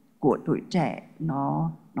của tuổi trẻ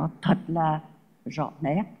nó thật là rõ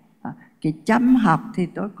nét. Cái chăm học thì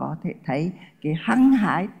tôi có thể thấy, cái hăng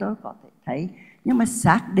hái tôi có thể thấy, nhưng mà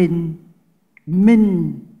xác định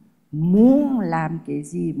mình muốn làm cái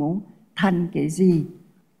gì, muốn thành cái gì,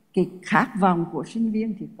 cái khát vọng của sinh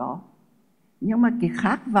viên thì có, nhưng mà cái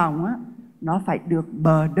khát vọng nó phải được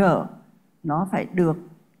bờ đỡ, nó phải được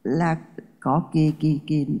là có cái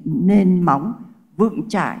nền móng vững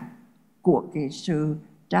chãi của cái sự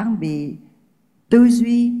trang bị tư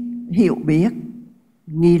duy, hiểu biết,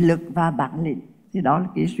 nghị lực và bản lĩnh. Thì đó là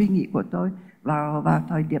cái suy nghĩ của tôi vào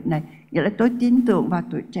thời điểm này. Nghĩa là tôi tin tưởng vào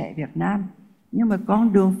tuổi trẻ Việt Nam, nhưng mà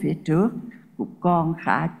con đường phía trước cũng còn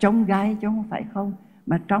khá chông gai chứ không phải không.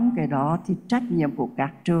 Mà trong cái đó thì trách nhiệm của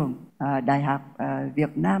các trường đại học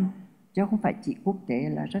Việt Nam chứ không phải chỉ quốc tế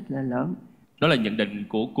là rất là lớn. Đó là nhận định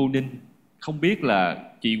của cô Ninh. Không biết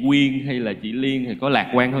là chị Quyên hay là chị Liên thì có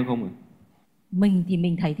lạc quan hơn không ạ? Mình thì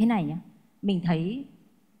mình thấy thế này nhé. Mình thấy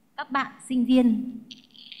các bạn sinh viên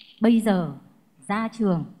bây giờ ra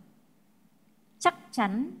trường chắc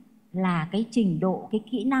chắn là cái trình độ, cái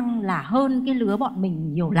kỹ năng là hơn cái lứa bọn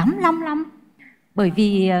mình nhiều lắm. Bởi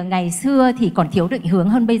vì ngày xưa thì còn thiếu định hướng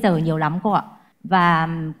hơn bây giờ nhiều lắm cô ạ. và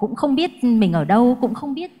cũng không biết mình ở đâu, cũng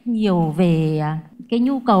không biết nhiều về cái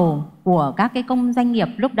nhu cầu của các cái doanh nghiệp.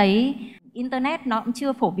 Lúc đấy internet nó cũng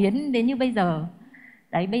chưa phổ biến đến như bây giờ.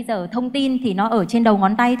 Đấy, bây giờ thông tin thì nó ở trên đầu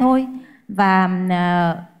ngón tay thôi, và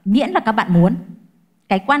miễn là các bạn muốn.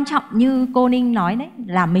 Cái quan trọng như cô Ninh nói đấy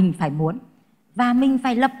là mình phải muốn, và mình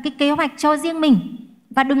phải lập cái kế hoạch cho riêng mình,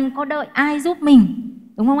 và đừng có đợi ai giúp mình,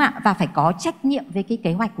 đúng không ạ? Và phải có trách nhiệm về cái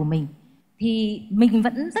kế hoạch của mình. Thì mình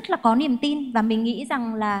vẫn rất là có niềm tin, và mình nghĩ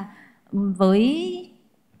rằng là với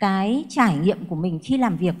cái trải nghiệm của mình khi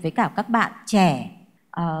làm việc với cả các bạn trẻ,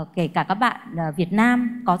 kể cả các bạn Việt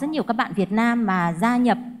Nam, có rất nhiều các bạn Việt Nam mà gia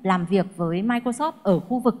nhập làm việc với Microsoft ở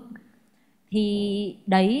khu vực, thì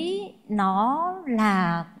đấy nó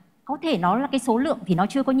là, có thể nó là cái số lượng thì nó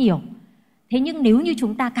chưa có nhiều. Thế nhưng nếu như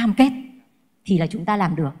chúng ta cam kết thì là chúng ta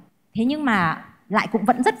làm được. Thế nhưng mà lại cũng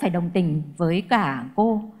vẫn rất phải đồng tình với cả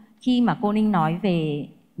cô khi mà cô Ninh nói về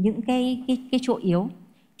những cái chỗ yếu.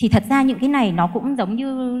 Thì thật ra những cái này nó cũng giống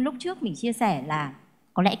như lúc trước mình chia sẻ là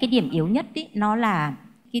có lẽ cái điểm yếu nhất ý, nó là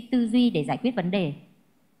cái tư duy để giải quyết vấn đề.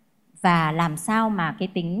 Và làm sao mà cái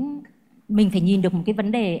tính mình phải nhìn được một cái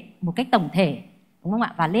vấn đề một cách tổng thể, đúng không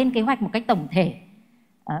ạ? Và lên kế hoạch một cách tổng thể.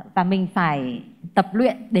 Và mình phải tập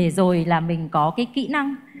luyện để rồi là mình có cái kỹ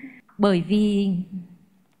năng. Bởi vì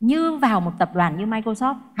như vào một tập đoàn như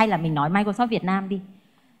Microsoft, hay là mình nói Microsoft Việt Nam đi,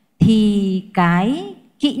 thì cái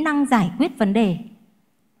kỹ năng giải quyết vấn đề,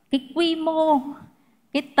 cái quy mô,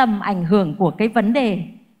 cái tầm ảnh hưởng của cái vấn đề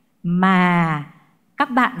mà các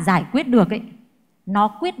bạn giải quyết được ấy, nó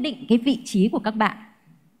quyết định cái vị trí của các bạn,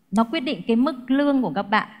 nó quyết định cái mức lương của các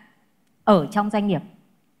bạn ở trong doanh nghiệp.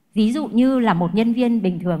 Ví dụ như là một nhân viên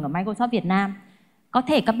bình thường ở Microsoft Việt Nam, có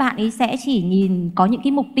thể các bạn ấy sẽ chỉ nhìn có những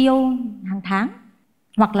cái mục tiêu hàng tháng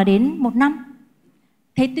hoặc là đến 1 năm.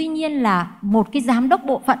 Thế tuy nhiên là một cái giám đốc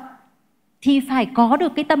bộ phận thì phải có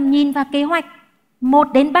được cái tầm nhìn và kế hoạch 1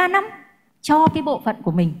 đến 3 năm cho cái bộ phận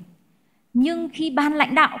của mình. Nhưng khi ban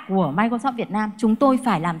lãnh đạo của Microsoft Việt Nam, chúng tôi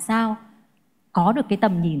phải làm sao có được cái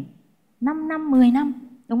tầm nhìn 5 năm, 10 năm,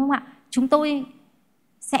 đúng không ạ? Chúng tôi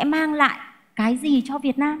sẽ mang lại cái gì cho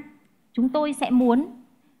Việt Nam? Chúng tôi sẽ muốn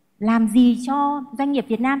làm gì cho doanh nghiệp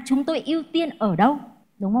Việt Nam? Chúng tôi ưu tiên ở đâu?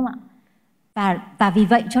 Đúng không ạ? Và vì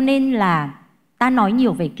vậy cho nên là ta nói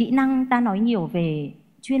nhiều về kỹ năng, ta nói nhiều về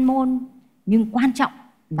chuyên môn, nhưng quan trọng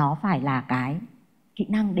nó phải là cái kỹ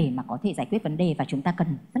năng để mà có thể giải quyết vấn đề, và chúng ta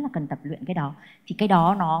rất là cần tập luyện cái đó. Thì cái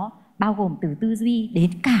đó nó bao gồm từ tư duy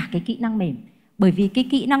đến cả cái kỹ năng mềm. Bởi vì cái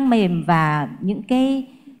kỹ năng mềm và những cái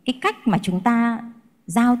cách mà chúng ta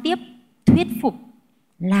giao tiếp, thuyết phục,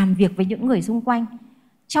 làm việc với những người xung quanh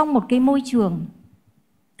trong một cái môi trường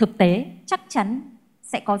thực tế chắc chắn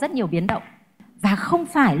sẽ có rất nhiều biến động. Và không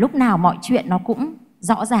phải lúc nào mọi chuyện nó cũng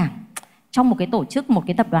rõ ràng. Trong một cái tổ chức, một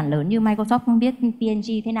cái tập đoàn lớn như Microsoft, không biết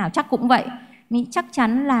P&G thế nào, chắc cũng vậy. Nhưng chắc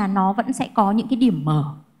chắn là nó vẫn sẽ có những cái điểm mở.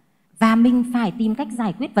 Và mình phải tìm cách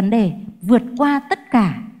giải quyết vấn đề, vượt qua tất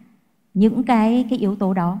cả những cái yếu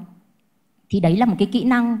tố đó. Thì đấy là một cái kỹ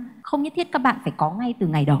năng không nhất thiết các bạn phải có ngay từ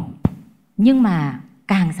ngày đầu. Nhưng mà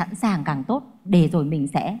càng sẵn sàng càng tốt, để rồi mình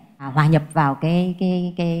sẽ hòa nhập vào cái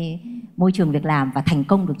môi trường việc làm và thành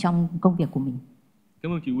công được trong công việc của mình.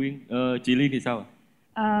 Cảm ơn chị Quyên. Chị Liên thì sao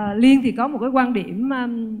ạ? Liên thì có một cái quan điểm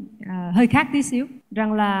hơi khác tí xíu,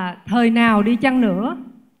 rằng là thời nào đi chăng nữa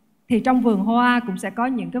thì trong vườn hoa cũng sẽ có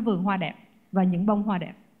những cái vườn hoa đẹp và những bông hoa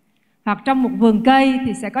đẹp. Hoặc trong một vườn cây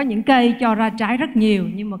thì sẽ có những cây cho ra trái rất nhiều,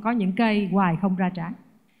 nhưng mà có những cây hoài không ra trái.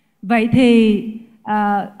 Vậy thì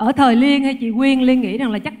ở thời Liên hay chị Quyên, Liên nghĩ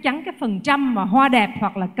rằng là chắc chắn cái phần trăm mà hoa đẹp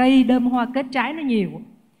hoặc là cây đơm hoa kết trái nó nhiều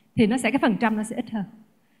thì cái phần trăm nó sẽ ít hơn.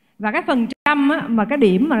 Và cái phần trăm á, mà cái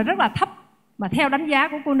điểm mà nó rất là thấp, mà theo đánh giá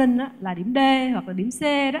của cô Ninh á, là điểm D hoặc là điểm C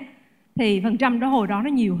đó, thì phần trăm đó hồi đó nó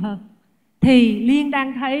nhiều hơn. Thì Liên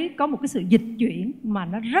đang thấy có một cái sự dịch chuyển mà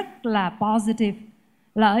nó rất là positive,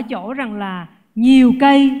 là ở chỗ rằng là nhiều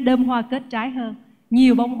cây đơm hoa kết trái hơn,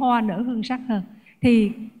 nhiều bông hoa nở hương sắc hơn.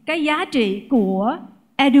 Thì cái giá trị của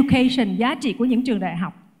education, giá trị của những trường đại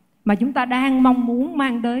học mà chúng ta đang mong muốn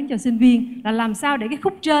mang đến cho sinh viên là làm sao để cái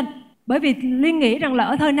khúc trên. Bởi vì Liên nghĩ rằng là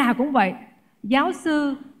ở thời nào cũng vậy, giáo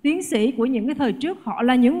sư, tiến sĩ của những cái thời trước họ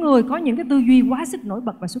là những người có những cái tư duy quá sức nổi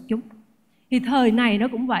bật và xuất chúng. Thì thời này nó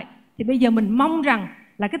cũng vậy. Thì bây giờ mình mong rằng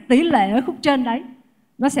là cái tỷ lệ ở khúc trên đấy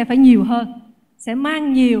nó sẽ phải nhiều hơn, sẽ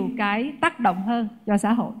mang nhiều cái tác động hơn cho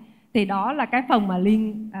xã hội. Thì đó là cái phần mà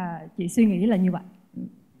Liên chị suy nghĩ là như vậy.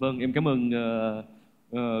 Vâng, em cảm ơn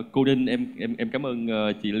cô Đinh, em cảm ơn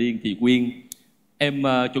chị Liên, chị Quyên. Em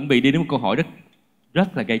chuẩn bị đi đến một câu hỏi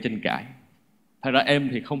rất là gây tranh cãi. Thật ra em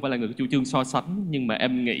thì không phải là người có chủ trương so sánh, nhưng mà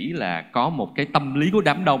em nghĩ là có một cái tâm lý của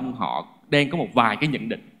đám đông, họ đang có một vài cái nhận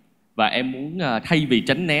định. Và em muốn thay vì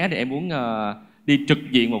tránh né thì em muốn đi trực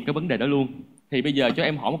diện một cái vấn đề đó luôn. Thì bây giờ cho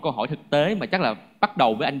em hỏi một câu hỏi thực tế mà chắc là bắt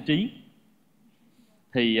đầu với anh Trí.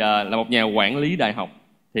 Thì là một nhà quản lý đại học,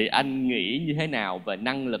 thì anh nghĩ như thế nào về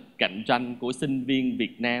năng lực cạnh tranh của sinh viên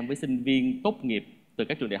Việt Nam với sinh viên tốt nghiệp từ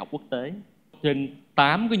các trường đại học quốc tế trên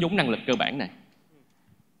 8 cái nhóm năng lực cơ bản này?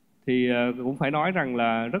 Thì cũng phải nói rằng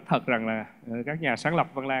là rất thật rằng là các nhà sáng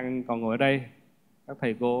lập Văn Lang còn ngồi ở đây, các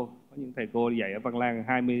thầy cô, có những thầy cô dạy ở Văn Lang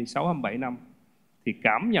 26-27 năm, thì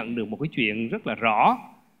cảm nhận được một cái chuyện rất là rõ.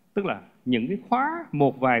 Tức là những cái khóa,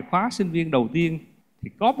 một vài khóa sinh viên đầu tiên thì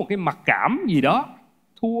có một cái mặc cảm gì đó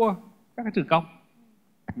thua các cái trường công.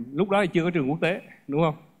 Lúc đó thì chưa có trường quốc tế, đúng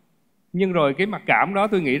không? Nhưng rồi cái mặc cảm đó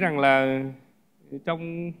tôi nghĩ rằng là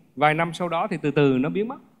trong vài năm sau đó thì từ từ nó biến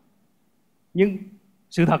mất. Nhưng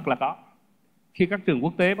sự thật là có. Khi các trường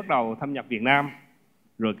quốc tế bắt đầu thâm nhập Việt Nam,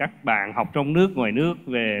 rồi các bạn học trong nước, ngoài nước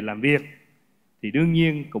về làm việc, thì đương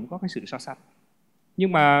nhiên cũng có cái sự so sánh.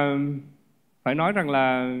 Nhưng mà phải nói rằng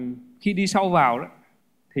là khi đi sâu vào đó,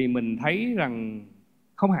 thì mình thấy rằng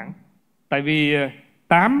không hẳn. Tại vì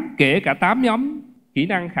kể cả 8 nhóm kỹ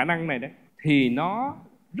năng, khả năng này đấy, thì nó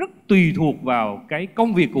rất tùy thuộc vào cái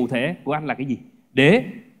công việc cụ thể của anh là cái gì, để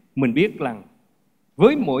mình biết rằng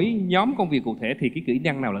với mỗi nhóm công việc cụ thể thì cái kỹ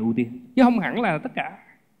năng nào là ưu tiên, chứ không hẳn là tất cả.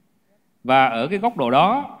 Và ở cái góc độ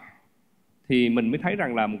đó thì mình mới thấy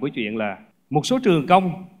rằng là một cái chuyện là một số trường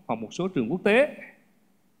công hoặc một số trường quốc tế,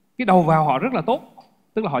 cái đầu vào họ rất là tốt,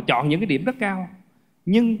 tức là họ chọn những cái điểm rất cao.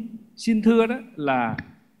 Nhưng xin thưa đó là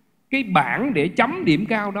cái bảng để chấm điểm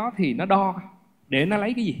cao đó thì nó đo để nó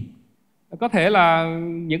lấy cái gì? Có thể là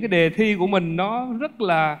những cái đề thi của mình nó rất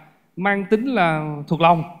là mang tính là thuộc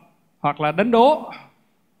lòng, hoặc là đánh đố,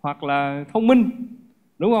 hoặc là thông minh,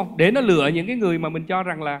 đúng không? Để nó lựa những cái người mà mình cho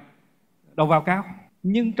rằng là đầu vào cao.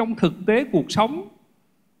 Nhưng trong thực tế cuộc sống,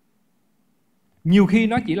 nhiều khi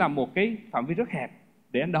nó chỉ là một cái phạm vi rất hẹp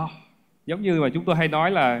để anh đo. Giống như mà chúng tôi hay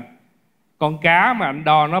nói là con cá mà anh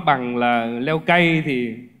đo nó bằng là leo cây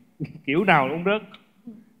thì kiểu nào cũng rớt,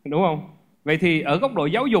 đúng không? Vậy thì ở góc độ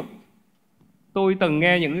giáo dục, tôi từng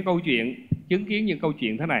nghe những cái câu chuyện, chứng kiến những câu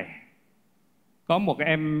chuyện thế này. Có một cái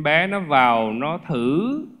em bé nó vào, nó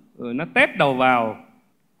thử, nó test đầu vào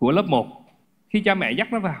của lớp 1. Khi cha mẹ dắt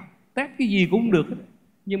nó vào, test cái gì cũng được.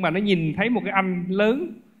 Nhưng mà nó nhìn thấy một cái anh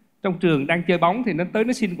lớn trong trường đang chơi bóng, thì nó tới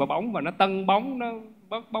nó xin quả bóng và nó tân bóng, nó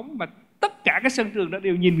bớt bóng. Và tất cả các sân trường đó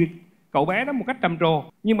đều nhìn cậu bé đó một cách trầm trồ.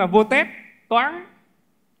 Nhưng mà vô test toán,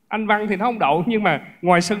 anh văn thì nó không đậu, nhưng mà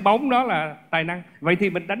ngoài sân bóng đó là tài năng. Vậy thì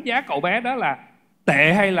mình đánh giá cậu bé đó là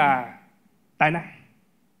tệ hay là tài năng?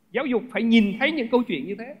 Giáo dục phải nhìn thấy những câu chuyện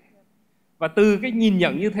như thế. Và từ cái nhìn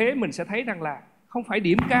nhận như thế mình sẽ thấy rằng là không phải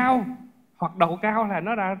điểm cao hoặc đầu cao là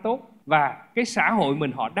nó đã tốt. Và cái xã hội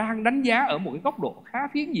mình họ đang đánh giá ở một cái góc độ khá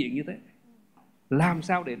phiến diện như thế. Làm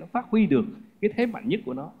sao để nó phát huy được cái thế mạnh nhất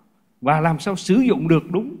của nó, và làm sao sử dụng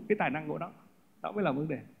được đúng cái tài năng của nó. Đó mới là vấn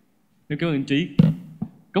đề. Cảm ơn anh Trí.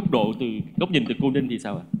 Góc nhìn từ cô Ninh thì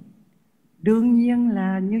sao ạ? Đương nhiên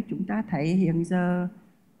là như chúng ta thấy hiện giờ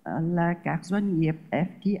là các doanh nghiệp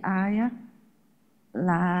FDI á,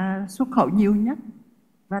 là xuất khẩu nhiều nhất,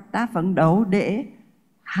 và ta phấn đấu để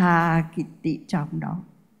hạ cái tỷ trọng đó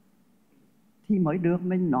thì mới được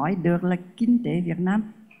mình nói được là kinh tế Việt Nam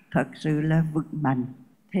thật sự là vững mạnh.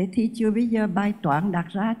 Thế thì chưa bây giờ bài toán đặt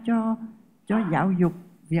ra cho giáo dục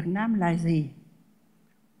Việt Nam là gì?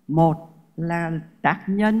 Một là tác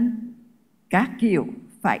nhân các kiểu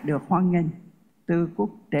phải được hoan nghênh, từ quốc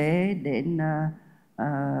tế đến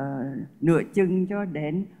nửa chừng cho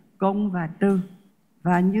đến công và tư.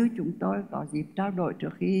 Và như chúng tôi có dịp trao đổi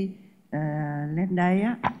trước khi lên đây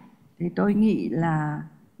á, thì tôi nghĩ là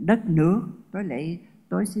đất nước,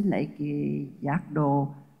 tôi xin lấy cái giác độ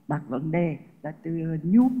đặt vấn đề là từ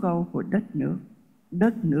nhu cầu của đất nước.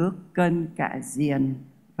 Đất nước cần cả diện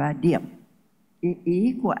và điểm.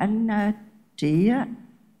 Ý của anh Trí á,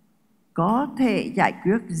 có thể giải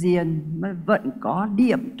quyết diện mà vẫn có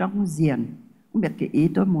điểm trong diện. Không biết cái ý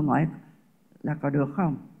tôi muốn nói là có được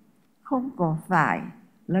không? Không có phải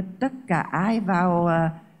là tất cả ai vào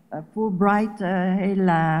Fulbright hay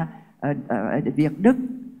là Việt Đức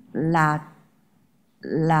là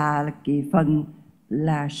cái phần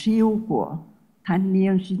là siêu của thanh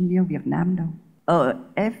niên sinh viên Việt Nam đâu. Ở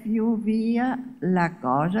FUV á, là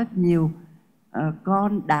có rất nhiều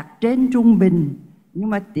con đạt trên trung bình, nhưng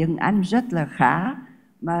mà tiếng Anh rất là khá,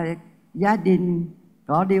 mà gia đình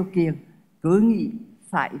có điều kiện cứ nghĩ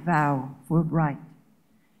phải vào Fulbright.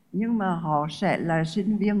 Nhưng mà họ sẽ là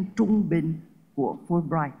sinh viên trung bình của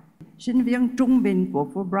Fulbright. Sinh viên trung bình của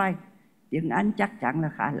Fulbright, tiếng Anh chắc chắn là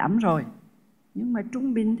khá lắm rồi. Nhưng mà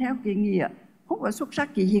trung bình theo cái nghĩa không có xuất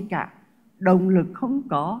sắc gì cả. Động lực không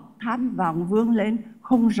có, tham vọng vươn lên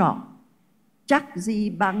không rõ. chắc gì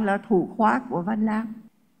bằng là thủ khoa của Văn Lang.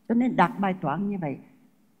 Cho nên đặt bài toán như vậy,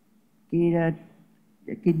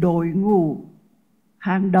 cái đội ngũ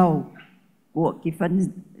hàng đầu của cái phần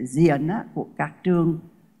diễn á, của các trường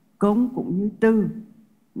công cũng như tư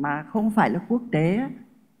mà không phải là quốc tế á,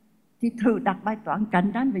 thì thử đặt bài toán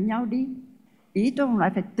cạnh tranh với nhau đi. Ý tôi nói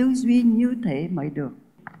phải tư duy như thế mới được.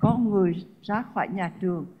 Con người ra khỏi nhà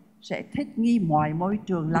trường sẽ thích nghi mọi môi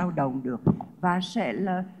trường lao động được và sẽ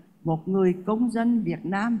là một người công dân Việt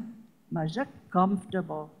Nam mà rất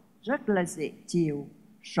comfortable, rất là dễ chịu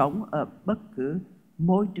sống ở bất cứ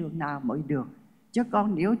môi trường nào mới được. Chứ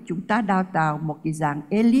còn nếu chúng ta đào tạo một cái dạng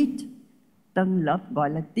elite, tầng lớp gọi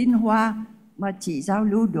là tinh hoa mà chỉ giao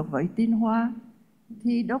lưu được với tinh hoa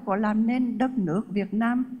thì đâu có làm nên đất nước Việt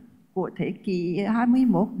Nam của thế kỷ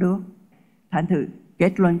 21 được. Thành thử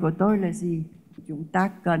kết luận của tôi là gì? Chúng ta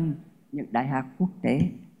cần những đại học quốc tế,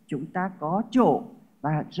 chúng ta có chỗ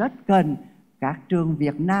và rất cần các trường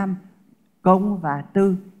Việt Nam công và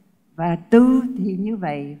tư. Và tư thì như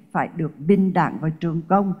vậy phải được bình đẳng với trường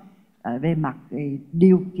công về mặt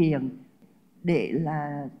điều kiện để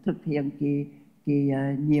là thực hiện cái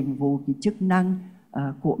nhiệm vụ, cái chức năng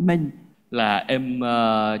của mình. Là em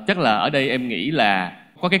chắc là ở đây em nghĩ là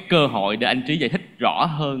có cái cơ hội để anh Trí giải thích rõ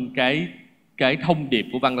hơn cái thông điệp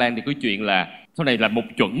của Văn Lang, thì cái chuyện là sau này là một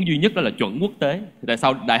chuẩn duy nhất, đó là chuẩn quốc tế. Thì tại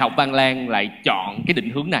sao Đại học Văn Lang lại chọn cái định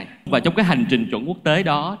hướng này? Và trong cái hành trình chuẩn quốc tế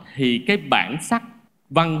đó thì cái bản sắc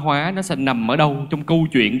văn hóa nó sẽ nằm ở đâu trong câu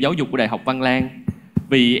chuyện giáo dục của Đại học Văn Lang?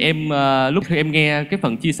 Vì em lúc khi em nghe cái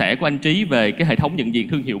phần chia sẻ của anh Trí về cái hệ thống nhận diện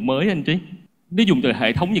thương hiệu mới, anh Trí, nếu dùng từ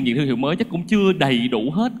hệ thống nhận diện thương hiệu mới chắc cũng chưa đầy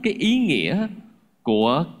đủ hết cái ý nghĩa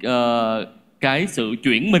của cái sự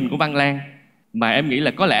chuyển mình của Văn Lang, mà em nghĩ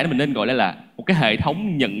là có lẽ mình nên gọi là một cái hệ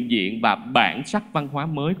thống nhận diện và bản sắc văn hóa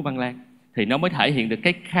mới của Văn Lang, thì nó mới thể hiện được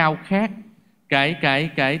cái khao khát,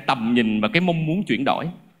 cái tầm nhìn và cái mong muốn chuyển đổi.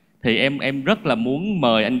 Thì em rất là muốn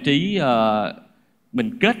mời anh Trí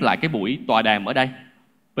mình kết lại cái buổi tọa đàm ở đây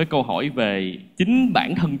với câu hỏi về chính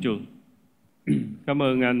bản thân trường. Cảm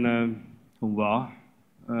ơn anh Hùng Võ,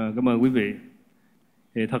 cảm ơn quý vị.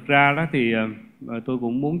 Thì thật ra đó thì tôi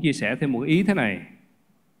cũng muốn chia sẻ thêm một ý thế này.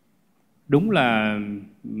 Đúng là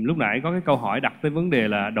lúc nãy có cái câu hỏi đặt tới vấn đề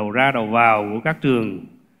là đầu ra đầu vào của các trường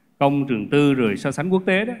công, trường tư rồi so sánh quốc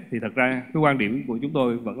tế đó. Thì thật ra cái quan điểm của chúng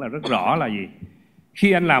tôi vẫn là rất rõ là gì?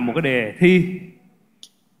 Khi anh làm một cái đề thi,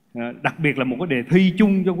 đặc biệt là một cái đề thi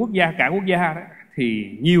chung cho quốc gia, cả quốc gia đó,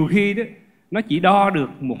 thì nhiều khi đó nó chỉ đo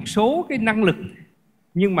được một số cái năng lực.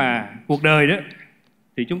 Nhưng mà cuộc đời đó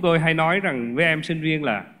thì chúng tôi hay nói rằng với em sinh viên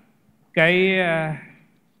là cái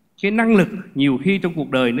năng lực nhiều khi trong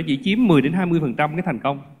cuộc đời nó chỉ chiếm 10-20% cái thành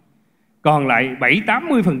công. Còn lại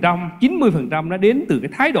 70-80%, 90% nó đến từ cái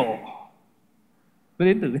thái độ. Nó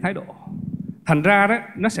đến từ cái thái độ. Thành ra đó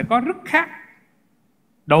nó sẽ có rất khác.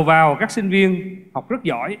 Đầu vào các sinh viên học rất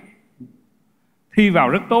giỏi, thi vào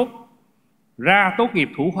rất tốt, ra tốt nghiệp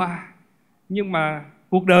thủ khoa. Nhưng mà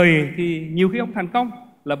cuộc đời thì nhiều khi không thành công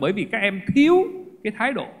là bởi vì các em thiếu cái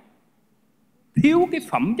thái độ, thiếu cái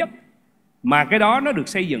phẩm chất, mà cái đó nó được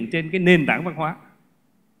xây dựng trên cái nền tảng văn hóa.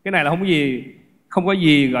 Cái này là không có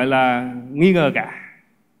gì gọi là nghi ngờ cả.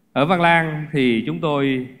 Ở Văn Lang thì chúng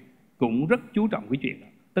tôi cũng rất chú trọng cái chuyện đó,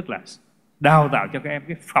 tức là đào tạo cho các em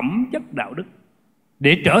cái phẩm chất đạo đức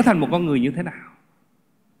để trở thành một con người như thế nào.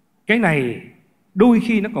 Cái này đôi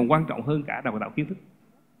khi nó còn quan trọng hơn cả đào tạo kiến thức.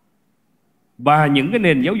 Và những cái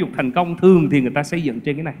nền giáo dục thành công thường thì người ta xây dựng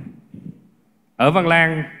trên cái này. Ở Văn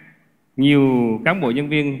Lang, nhiều cán bộ nhân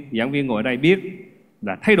viên, giảng viên ngồi ở đây biết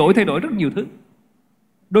là thay đổi rất nhiều thứ.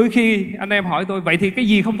 Đôi khi anh em hỏi tôi, vậy thì cái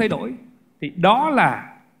gì không thay đổi? Thì đó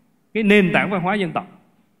là cái nền tảng văn hóa dân tộc.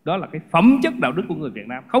 Đó là cái phẩm chất đạo đức của người Việt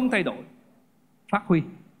Nam không thay đổi, phát huy.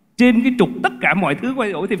 Trên cái trục tất cả mọi thứ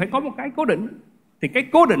thay đổi thì phải có một cái cố định. Thì cái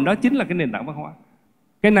cố định đó chính là cái nền tảng văn hóa.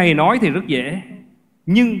 Cái này nói thì rất dễ,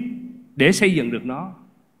 nhưng để xây dựng được nó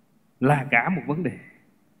là cả một vấn đề.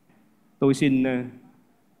 Tôi xin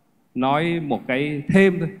nói một cái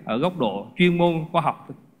thêm thôi, ở góc độ chuyên môn khoa học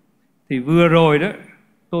thôi. Thì vừa rồi đó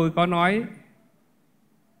tôi có nói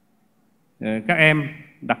các em,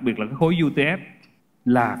 đặc biệt là cái khối UTF,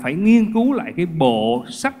 là phải nghiên cứu lại cái bộ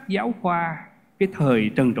sách giáo khoa cái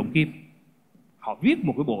thời Trần Trọng Kim. Họ viết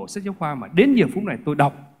một cái bộ sách giáo khoa mà đến giờ phút này tôi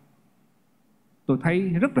đọc, tôi thấy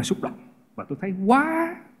rất là xúc động và tôi thấy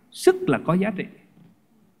quá sức là có giá trị.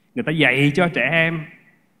 Người ta dạy cho trẻ em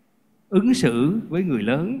ứng xử với người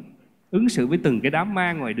lớn, ứng xử với từng cái đám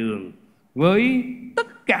ma ngoài đường, với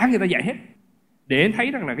tất cả người ta dạy hết. Để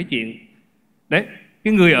thấy rằng là cái chuyện đấy,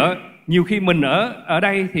 cái người nhiều khi mình ở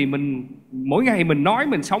đây thì mình mỗi ngày mình nói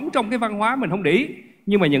mình sống trong cái văn hóa mình không để ý,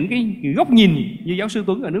 nhưng mà những cái góc nhìn như giáo sư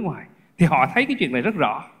Tuấn ở nước ngoài thì họ thấy cái chuyện này rất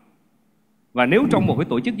rõ. Và nếu trong một cái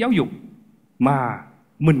tổ chức giáo dục mà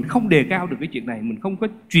mình không đề cao được cái chuyện này, mình không có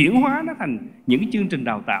chuyển hóa nó thành những cái chương trình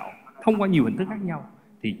đào tạo thông qua nhiều hình thức khác nhau,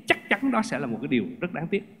 thì chắc chắn đó sẽ là một cái điều rất đáng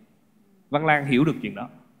tiếc. Văn Lang hiểu được chuyện đó,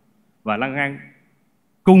 và Văn Lang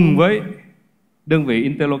cùng với đơn vị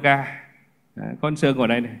Interloca, có anh Sơn ngồi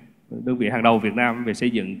đây này, đơn vị hàng đầu Việt Nam về xây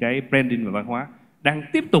dựng cái branding và văn hóa, đang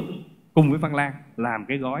tiếp tục cùng với Văn Lang làm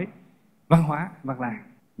cái gói văn hóa Văn Lang.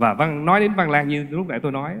 Và nói đến Văn Lang như lúc nãy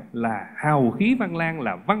tôi nói là hào khí Văn Lang,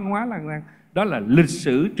 là văn hóa Văn Lang, đó là lịch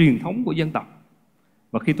sử truyền thống của dân tộc.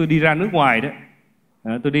 Và khi tôi đi ra nước ngoài đó,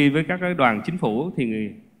 tôi đi với các cái đoàn chính phủ thì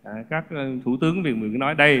các thủ tướng Việt Nam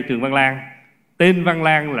nói đây trường Văn Lang, tên Văn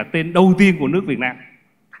Lang là tên đầu tiên của nước Việt Nam.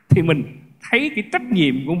 Thì mình thấy cái trách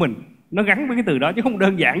nhiệm của mình nó gắn với cái từ đó, chứ không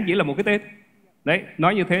đơn giản chỉ là một cái tên. Đấy,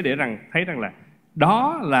 nói như thế để thấy rằng là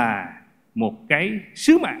đó là một cái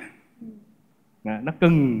sứ mạng. Nó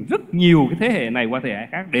cần rất nhiều cái thế hệ này qua thế hệ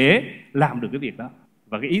khác để làm được cái việc đó.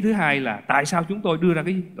 Và cái ý thứ hai là tại sao chúng tôi đưa ra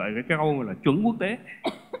cái câu là chuẩn quốc tế.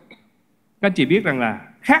 Các anh chị biết rằng là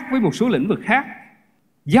khác với một số lĩnh vực khác,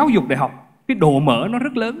 giáo dục đại học cái độ mở nó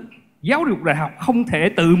rất lớn. Giáo dục đại học không thể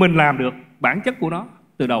tự mình làm được. Bản chất của nó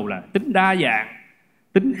từ đầu là tính đa dạng,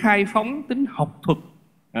 tính khai phóng, tính học thuật,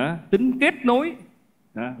 tính kết nối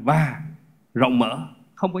và rộng mở,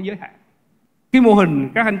 không có giới hạn. Cái mô hình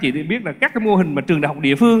các anh chị biết là các cái mô hình mà trường đại học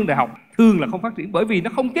địa phương, đại học thường là không phát triển bởi vì nó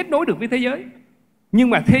không kết nối được với thế giới. Nhưng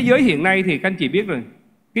mà thế giới hiện nay thì các anh chị biết rồi,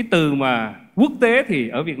 cái từ mà quốc tế thì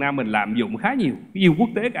ở Việt Nam mình lạm dụng khá nhiều, nhiều quốc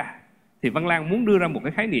tế cả. Thì Văn Lang muốn đưa ra một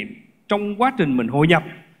cái khái niệm trong quá trình mình hội nhập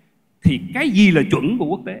thì cái gì là chuẩn của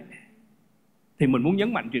quốc tế, thì mình muốn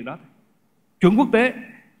nhấn mạnh chuyện đó. Chuẩn quốc tế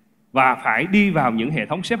và phải đi vào những hệ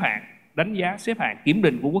thống xếp hạng, đánh giá xếp hạng kiểm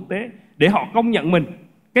định của quốc tế để họ công nhận mình.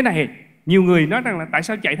 Cái này nhiều người nói rằng là tại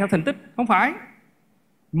sao chạy theo thành tích, không phải.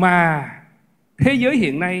 Mà thế giới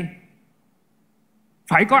hiện nay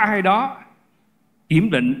phải có ai đó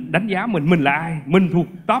kiểm định, đánh giá mình là ai, mình thuộc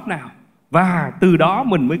top nào. Và từ đó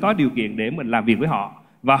mình mới có điều kiện để mình làm việc với họ.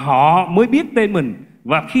 Và họ mới biết tên mình.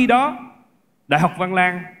 Và khi đó Đại học Văn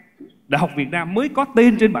Lang, Đại học Việt Nam mới có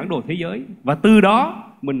tên trên bản đồ thế giới. Và từ đó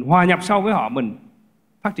mình hòa nhập sâu với họ, mình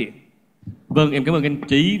phát triển. Vâng, em cảm ơn anh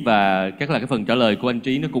Trí. Và chắc là cái phần trả lời của anh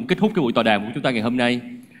Trí nó cũng kết thúc cái buổi tọa đàm của chúng ta ngày hôm nay.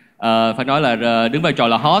 Phải nói là đứng vai trò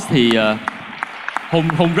là host thì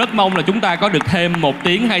Hùng rất mong là chúng ta có được thêm 1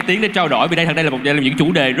 tiếng, 2 tiếng để trao đổi. Vì đây là những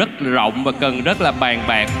chủ đề rất rộng và cần rất là bàn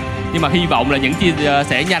bạc. Nhưng mà hy vọng là những chia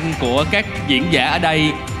sẻ nhanh của các diễn giả ở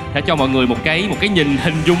đây sẽ cho mọi người một cái nhìn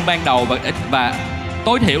hình dung ban đầu và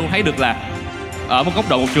tối thiểu thấy được là ở một góc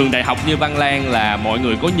độ một trường đại học như Văn Lang là mọi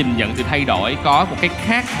người có nhìn nhận sự thay đổi, có một cái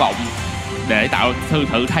khát vọng để tạo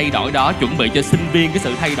sự thay đổi đó, chuẩn bị cho sinh viên cái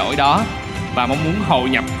sự thay đổi đó và mong muốn hội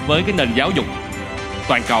nhập với cái nền giáo dục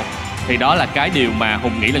toàn cầu. Thì đó là cái điều mà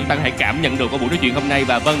Hùng nghĩ là chúng ta có thể cảm nhận được qua buổi nói chuyện hôm nay.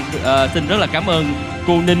 Và vâng, xin rất là cảm ơn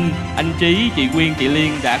cô Ninh, anh Trí, chị Quyên, chị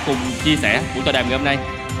Liên đã cùng chia sẻ buổi tọa đàm ngày hôm nay.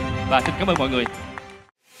 Và xin cảm ơn mọi người.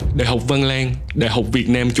 Đại học Văn Lang, Đại học Việt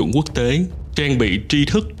Nam chuẩn quốc tế, trang bị tri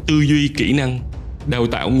thức, tư duy, kỹ năng, đào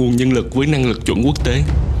tạo nguồn nhân lực với năng lực chuẩn quốc tế.